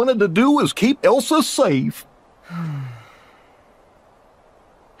he ever wanted to do was keep Elsa safe.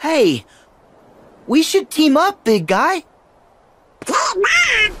 Hey, we should team up, big guy. Team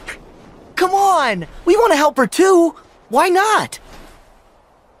up! Come on, we want to help her too. Why not?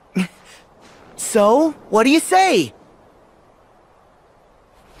 So, what do you say?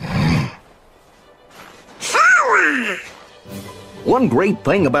 Sora! One great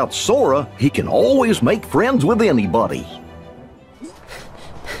thing about Sora, he can always make friends with anybody.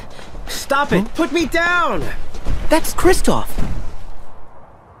 Stop it! Put me down! That's Kristoff.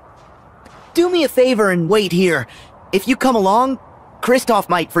 Do me a favor and wait here. If you come along, Kristoff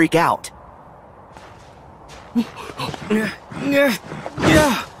might freak out.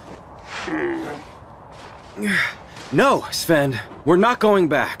 No, Sven. We're not going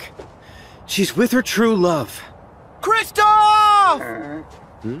back. She's with her true love. Kristoff!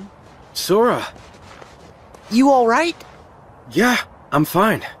 Sora. You alright? Yeah, I'm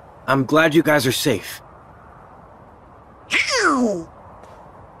fine. I'm glad you guys are safe. Ow!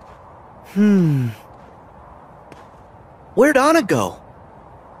 Where'd Anna go?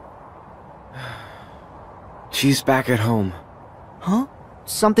 She's back at home. Huh?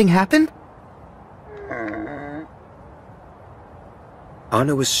 Something happened?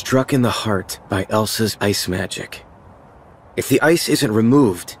 Anna was struck in the heart by Elsa's ice magic. If the ice isn't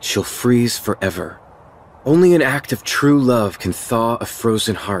removed, she'll freeze forever. Only an act of true love can thaw a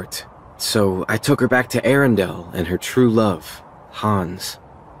frozen heart. So I took her back to Arendelle and her true love, Hans.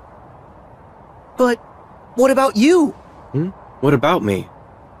 But what about you? What about me?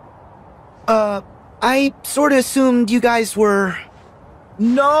 I sorta assumed you guys were...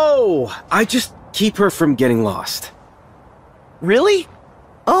 No! I just keep her from getting lost. Really?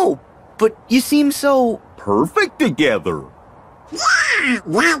 Oh, but you seem so... Perfect together. Yeah,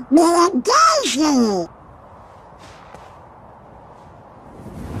 like me and Daisy!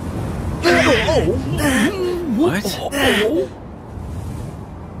 What?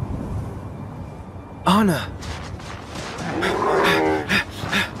 Anna!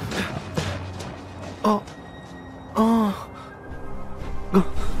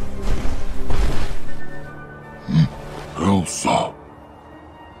 Elsa.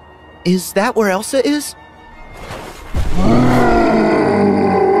 Is that where Elsa is?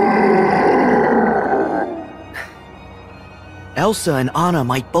 Elsa and Anna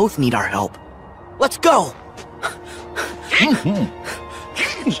might both need our help. Let's go!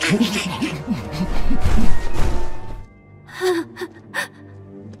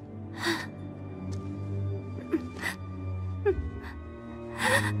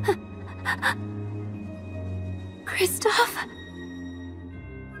 Kristoff?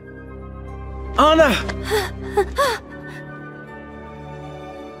 Anna!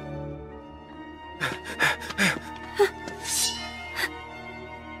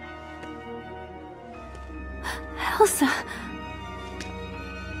 Elsa.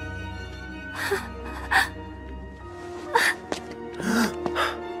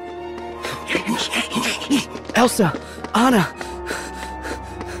 Elsa! Anna!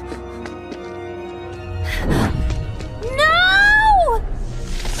 No!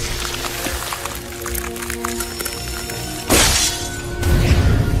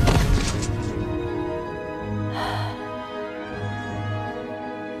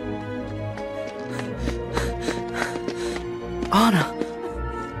 Anna!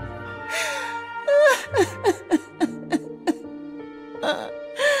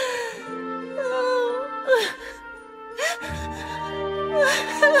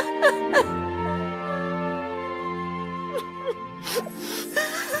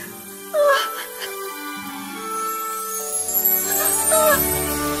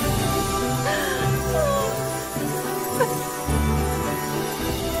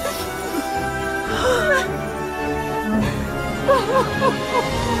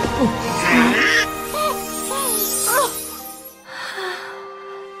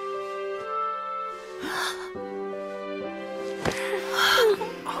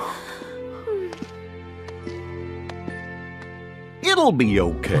 It'll be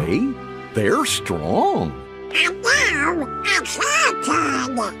okay. They're strong. And now, it's your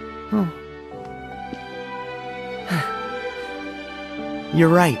turn! You're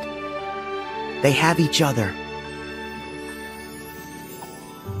right. They have each other.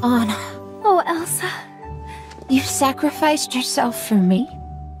 Anna, Oh, Elsa. you sacrificed yourself for me?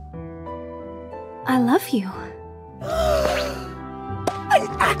 I love you. An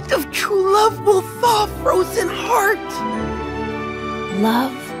act of true love will thaw a frozen heart.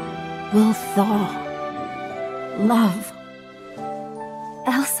 Love will thaw. Love,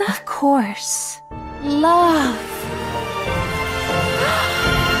 Elsa? of course. Love.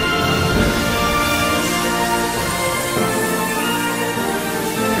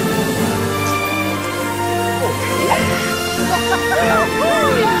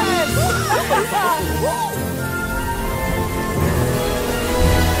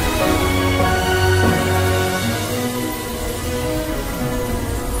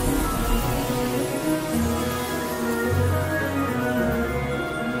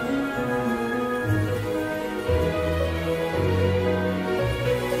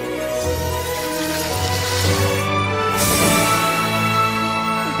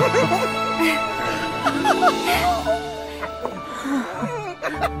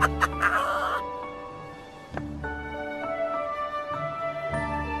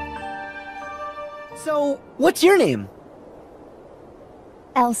 So, what's your name?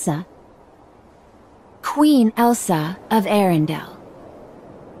 Elsa. Queen Elsa of Arendelle.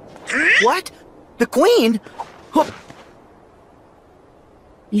 What? The Queen? Huh.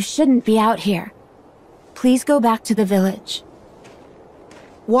 You shouldn't be out here. Please go back to the village.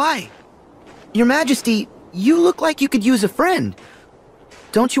 Why? Your Majesty, you look like you could use a friend.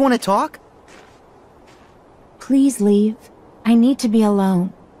 Don't you want to talk? Please leave. I need to be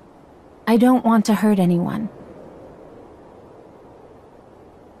alone. I don't want to hurt anyone.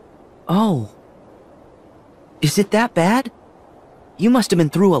 Oh. Is it that bad? You must have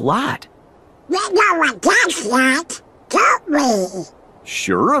been through a lot. We know what that's like, don't we?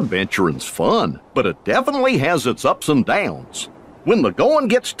 Sure, adventuring's fun, but it definitely has its ups and downs. When the going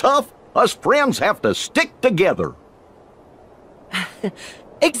gets tough, us friends have to stick together.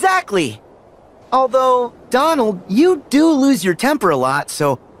 Exactly. Although, Donald, you do lose your temper a lot,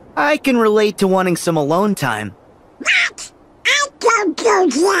 so I can relate to wanting some alone time. What? I don't do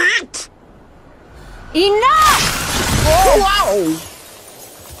that. Enough! Whoa!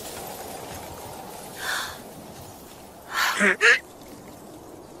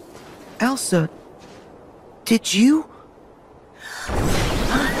 Elsa, did you?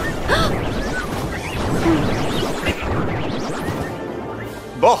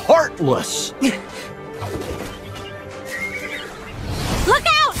 The Heartless! Look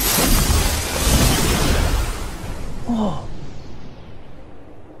out! Oh.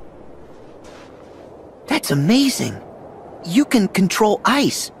 That's amazing. You can control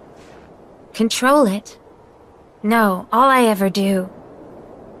ice. Control it? No, all I ever do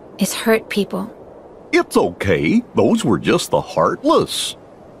is hurt people. It's okay. Those were just the Heartless.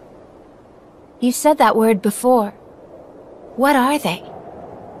 You said that word before. What are they?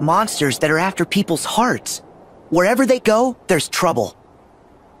 Monsters that are after people's hearts. Wherever they go, there's trouble.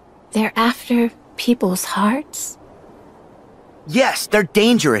 They're after people's hearts? Yes, they're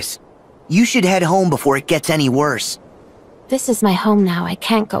dangerous. You should head home before it gets any worse. This is my home now. I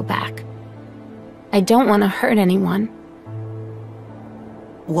can't go back. I don't want to hurt anyone.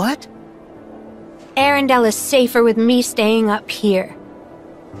 What? Arendelle is safer with me staying up here.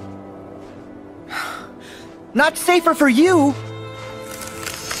 Not safer for you!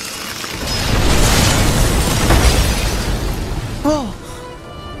 Oh.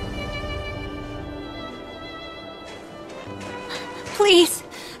 Please,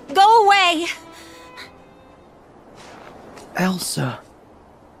 go away! Elsa.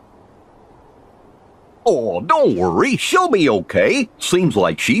 Oh, don't worry. She'll be okay. Seems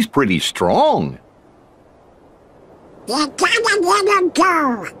like she's pretty strong. You gotta let her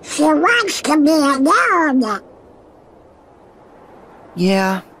go. She wants to be alone.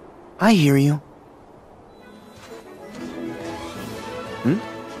 Yeah, I hear you.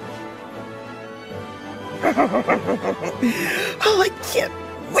 Oh, I can't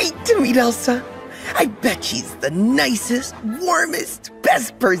wait to meet Elsa. I bet she's the nicest, warmest,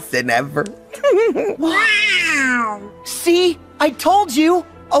 best person ever. Wow! See? I told you!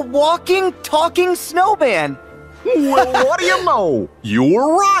 A walking, talking snowman! Well, what do you know? You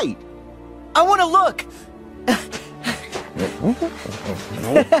were right. I want to look!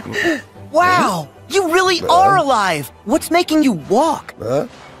 Wow! You really are alive! What's making you walk? Well,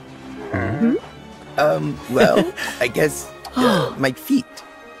 I guess my feet.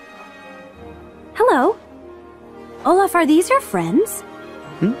 Hello. Olaf, are these your friends?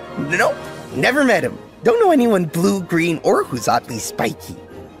 Nope, never met him. Don't know anyone blue, green, or who's oddly spiky.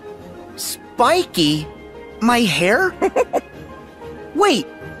 Spiky? My hair? Wait,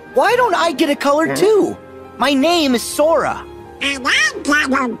 why don't I get a color too? My name is Sora. And I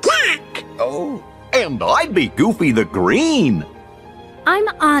got a duck. Oh, And I'd be Goofy the Green. I'm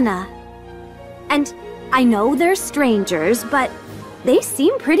Anna. And I know they're strangers, but they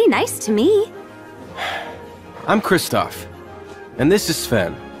seem pretty nice to me. I'm Kristoff. And this is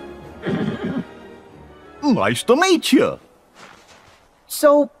Sven. Nice to meet you.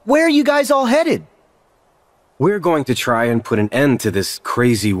 So, where are you guys all headed? We're going to try and put an end to this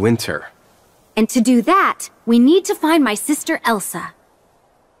crazy winter. And to do that, we need to find my sister Elsa.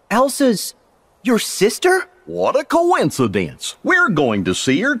 Elsa's... your sister? What a coincidence. We're going to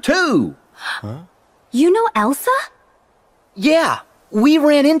see her too. You know Elsa? Yeah, we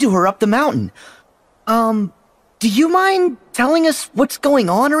ran into her up the mountain. Do you mind telling us what's going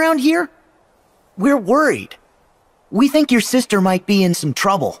on around here? We're worried. We think your sister might be in some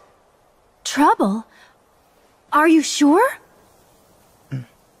trouble. Trouble? Are you sure?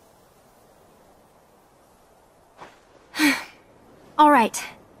 Alright.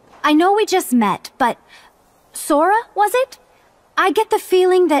 I know we just met, but... Sora, was it? I get the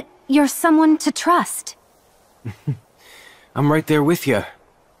feeling that you're someone to trust. I'm right there with you.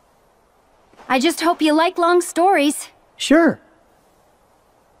 I just hope you like long stories. Sure.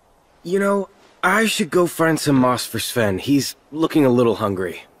 You know, I should go find some moss for Sven. He's looking a little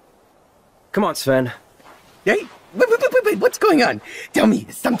hungry. Come on, Sven. Hey, wait, what's going on? Tell me,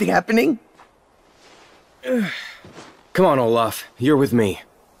 is something happening? Come on, Olaf. You're with me.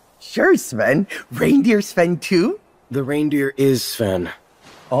 Sure, Sven. Reindeer Sven too? The reindeer is Sven.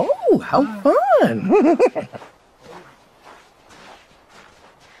 Oh, how fun!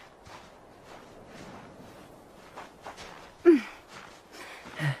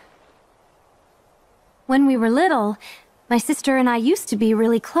 When we were little, my sister and I used to be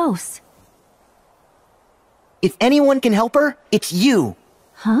really close. If anyone can help her, it's you.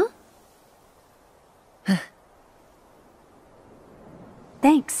 Huh?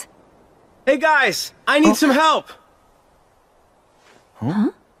 Thanks. Hey guys, I need some help!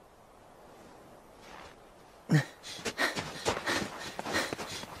 Huh?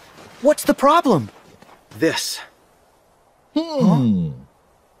 What's the problem? This. A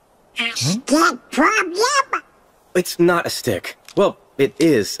stick problem? It's not a stick. Well, it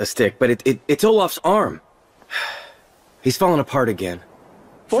is a stick, but it's Olaf's arm. He's falling apart again.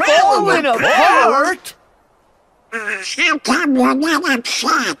 Falling apart? How come you're not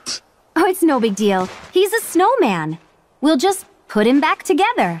upset? Oh, it's no big deal. He's a snowman. We'll just put him back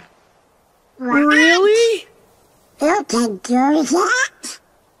together. Really? You can do that?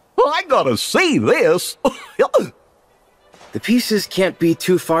 I gotta see this. The pieces can't be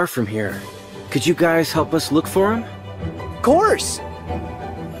too far from here. Could you guys help us look for him? Of course.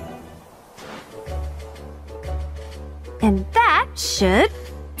 And that should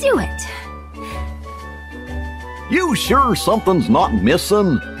do it. You sure something's not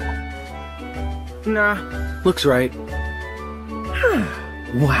missing? Nah, looks right.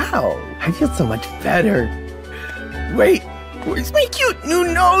 Wow, I feel so much better. Wait, where's my cute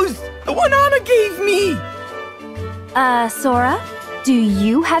new nose? The one Anna gave me! Sora? Do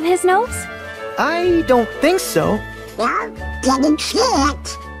you have his nose? I don't think so. No, didn't see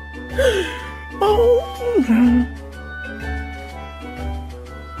it. Oh.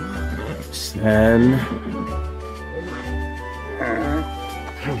 Sven.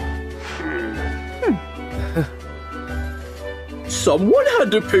 Someone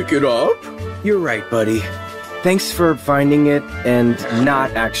had to pick it up. You're right, buddy. Thanks for finding it and not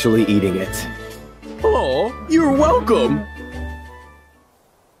actually eating it. Oh, you're welcome.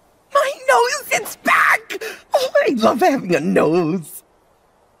 My nose, it's back! Oh, I love having a nose.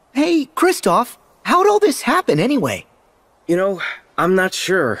 Hey, Kristoff, how'd all this happen anyway? You know, I'm not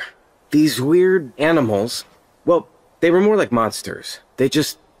sure. These weird animals, well, they were more like monsters. They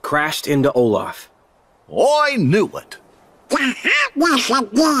just crashed into Olaf. I knew it. The heartless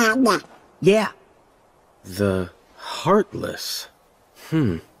again. Yeah. The Heartless.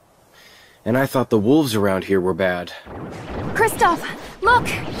 And I thought the wolves around here were bad. Kristoff, look!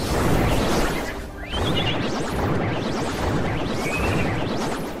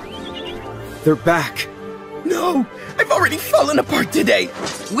 They're back. No, I've already fallen apart today.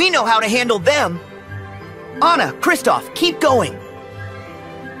 We know how to handle them. Anna, Kristoff, keep going.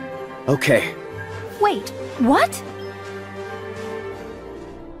 Okay. Wait, what?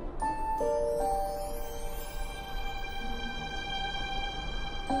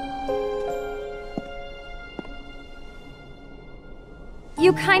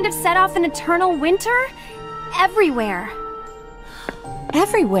 You kind of set off an eternal winter? Everywhere.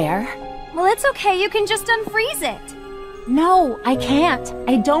 Everywhere? Well, it's okay, you can just unfreeze it. No, I can't.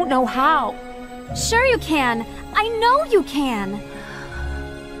 I don't know how. Sure you can. I know you can.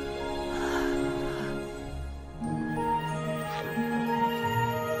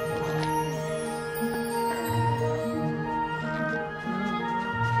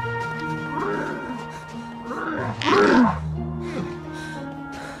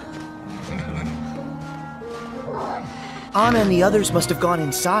 Anna and the others must have gone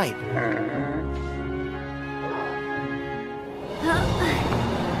inside. Huh?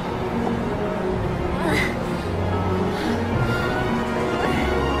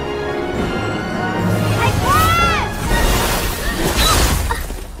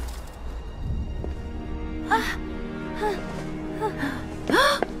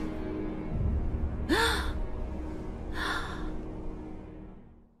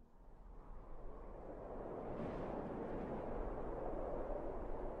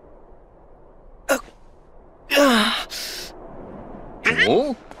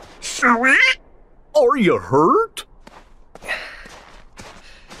 Sora? Are you hurt?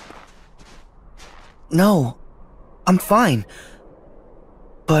 No, I'm fine.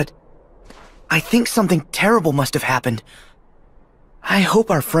 But I think something terrible must have happened. I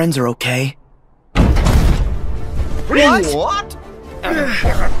hope our friends are okay. What?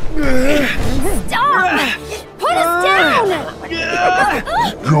 Stop! Put us down!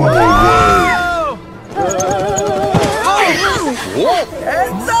 Go away!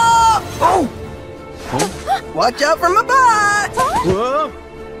 Heads up! Oh! Watch out for my butt!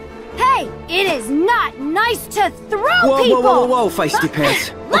 Hey, it is not nice to throw Whoa, people! whoa, whoa, whoa, feisty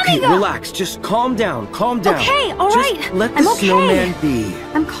pants. Let me Okay, go. relax. Just calm down. Calm down. Okay, all Just right. let the I'm okay. snowman be.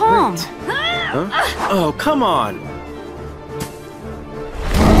 I'm calm. Huh? Oh, come on.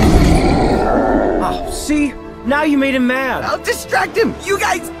 Oh, see? Now you made him mad. I'll distract him! You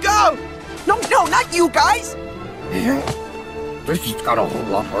guys go! No, not you guys! This just got a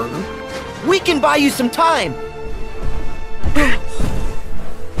whole lot harder. We can buy you some time.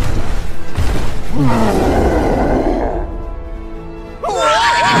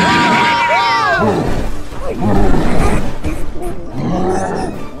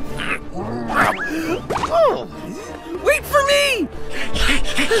 Wait for me!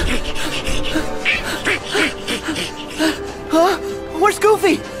 Huh? Where's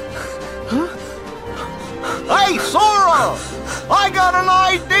Goofy? Hey, Sora! I got an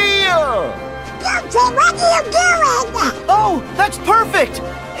idea! Goofy, what are you doing? Oh, that's perfect!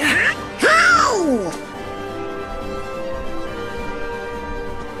 Hey!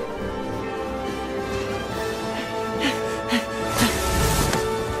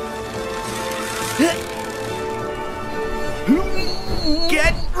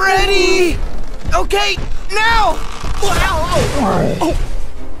 Get ready! Okay, now!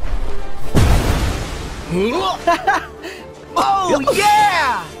 Oh,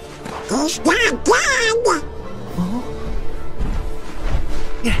 yeah! He's not dead!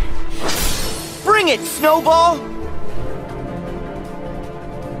 Bring it, Snowball!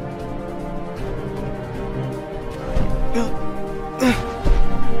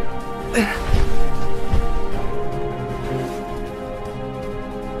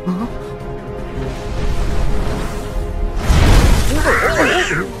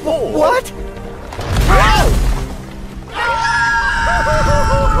 What?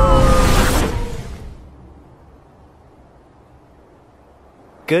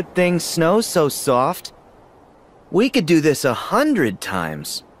 Good thing snow's so soft. We could do this 100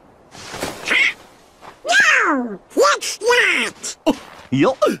 times. No! Let's not!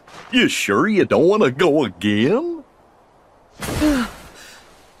 You sure you don't want to go again?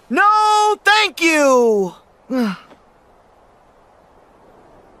 No, thank you!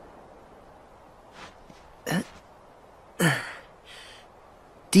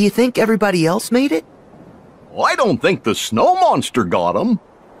 Do you think everybody else made it? I don't think the snow monster got him.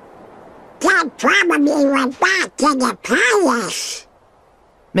 Dad probably went back to the palace.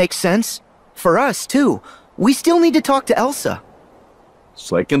 Makes sense. For us, too. We still need to talk to Elsa.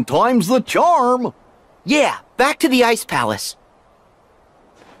 Second time's the charm. Yeah, back to the Ice Palace.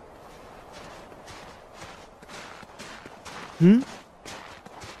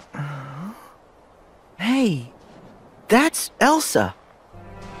 Hey, that's Elsa.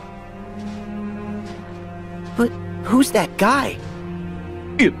 But who's that guy?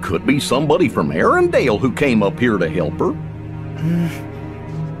 It could be somebody from Arendelle who came up here to help her.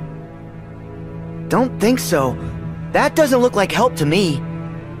 Don't think so. That doesn't look like help to me.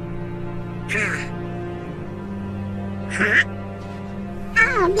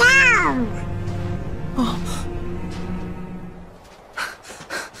 Oh no!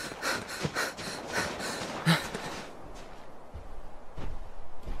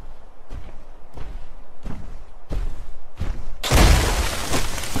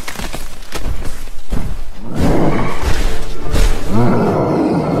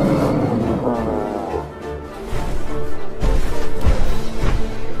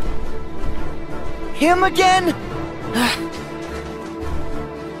 Him again?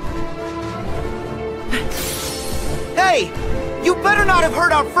 Hey! You better not have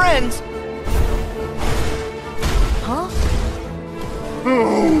hurt our friends! Huh?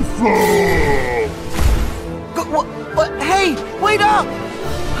 What? Hey! Wait up!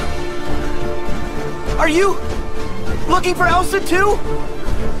 Are you looking for Elsa too?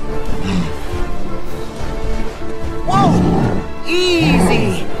 Whoa!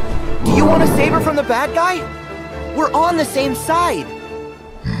 Easy! Do you want to save her from the bad guy? We're on the same side.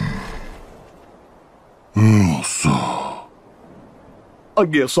 Elsa. I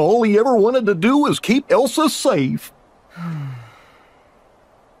guess all he ever wanted to do was keep Elsa safe.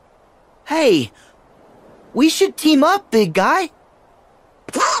 Hey, we should team up, big guy.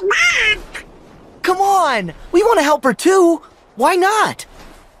 Team up! come on! We want to help her too! Why not?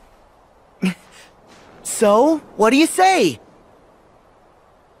 So, what do you say?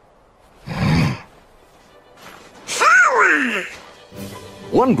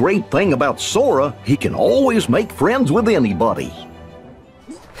 One great thing about Sora, he can always make friends with anybody.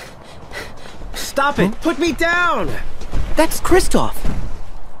 Stop it! Put me down! That's Kristoff.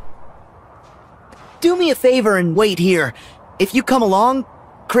 Do me a favor and wait here. If you come along,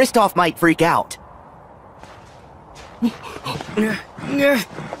 Kristoff might freak out.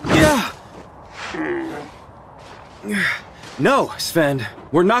 No, Sven.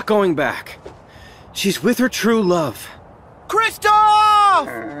 We're not going back. She's with her true love.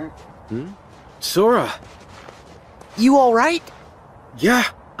 Kristoff! Sora. You alright? Yeah,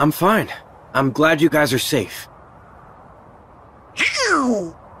 I'm fine. I'm glad you guys are safe.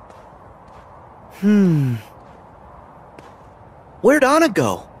 Ow! Where'd Anna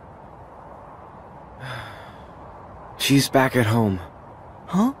go? She's back at home.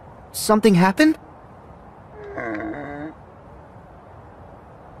 Huh? Something happened?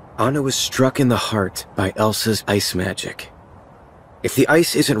 Anna was struck in the heart by Elsa's ice magic. If the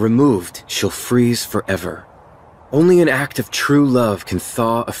ice isn't removed, she'll freeze forever. Only an act of true love can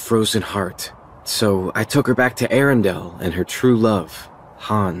thaw a frozen heart. So I took her back to Arendelle and her true love,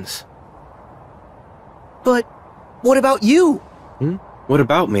 Hans. But what about you? What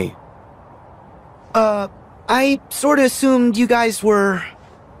about me? I sorta assumed you guys were...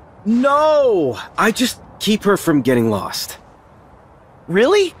 No! I just keep her from getting lost.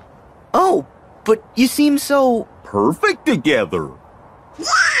 Really? Oh, but you seem so... Perfect together.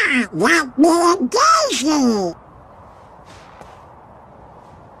 Yeah, like me and Daisy.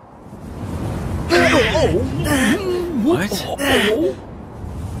 What?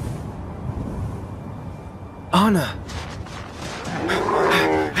 Anna!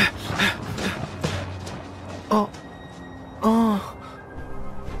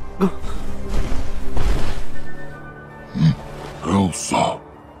 Elsa.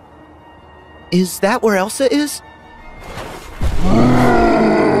 Is that where Elsa is?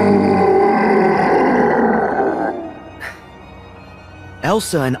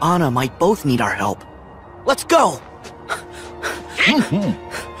 Elsa and Anna might both need our help. Let's go!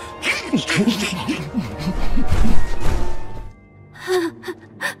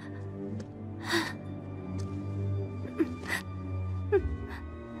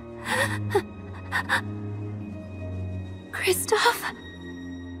 Kristoff?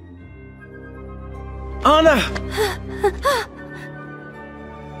 Anna!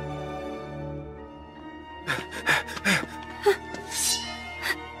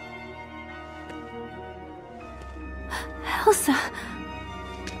 Elsa.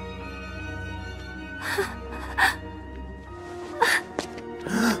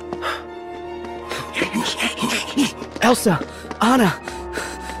 Elsa! Anna!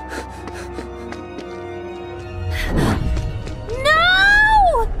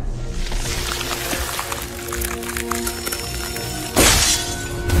 No!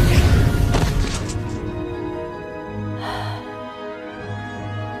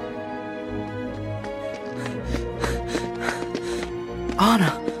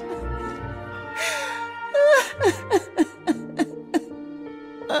 Anna!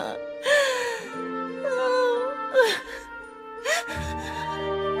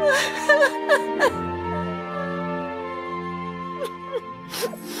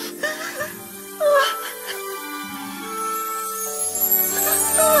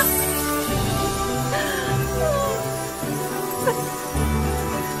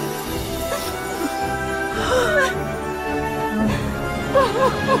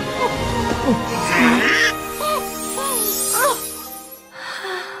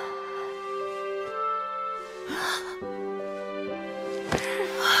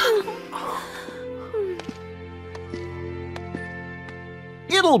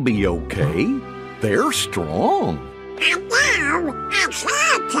 It'll be okay. They're strong. And now, it's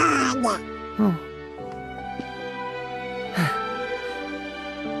our turn.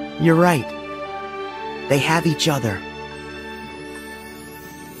 You're right. They have each other.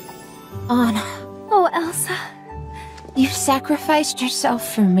 Anna, Oh, Elsa. you sacrificed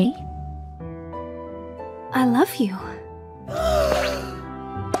yourself for me? I love you.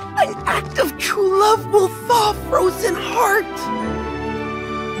 An act of true love will thaw a frozen heart.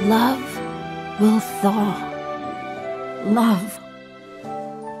 Love will thaw. Love,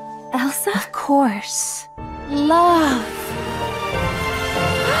 Elsa? of course. Love.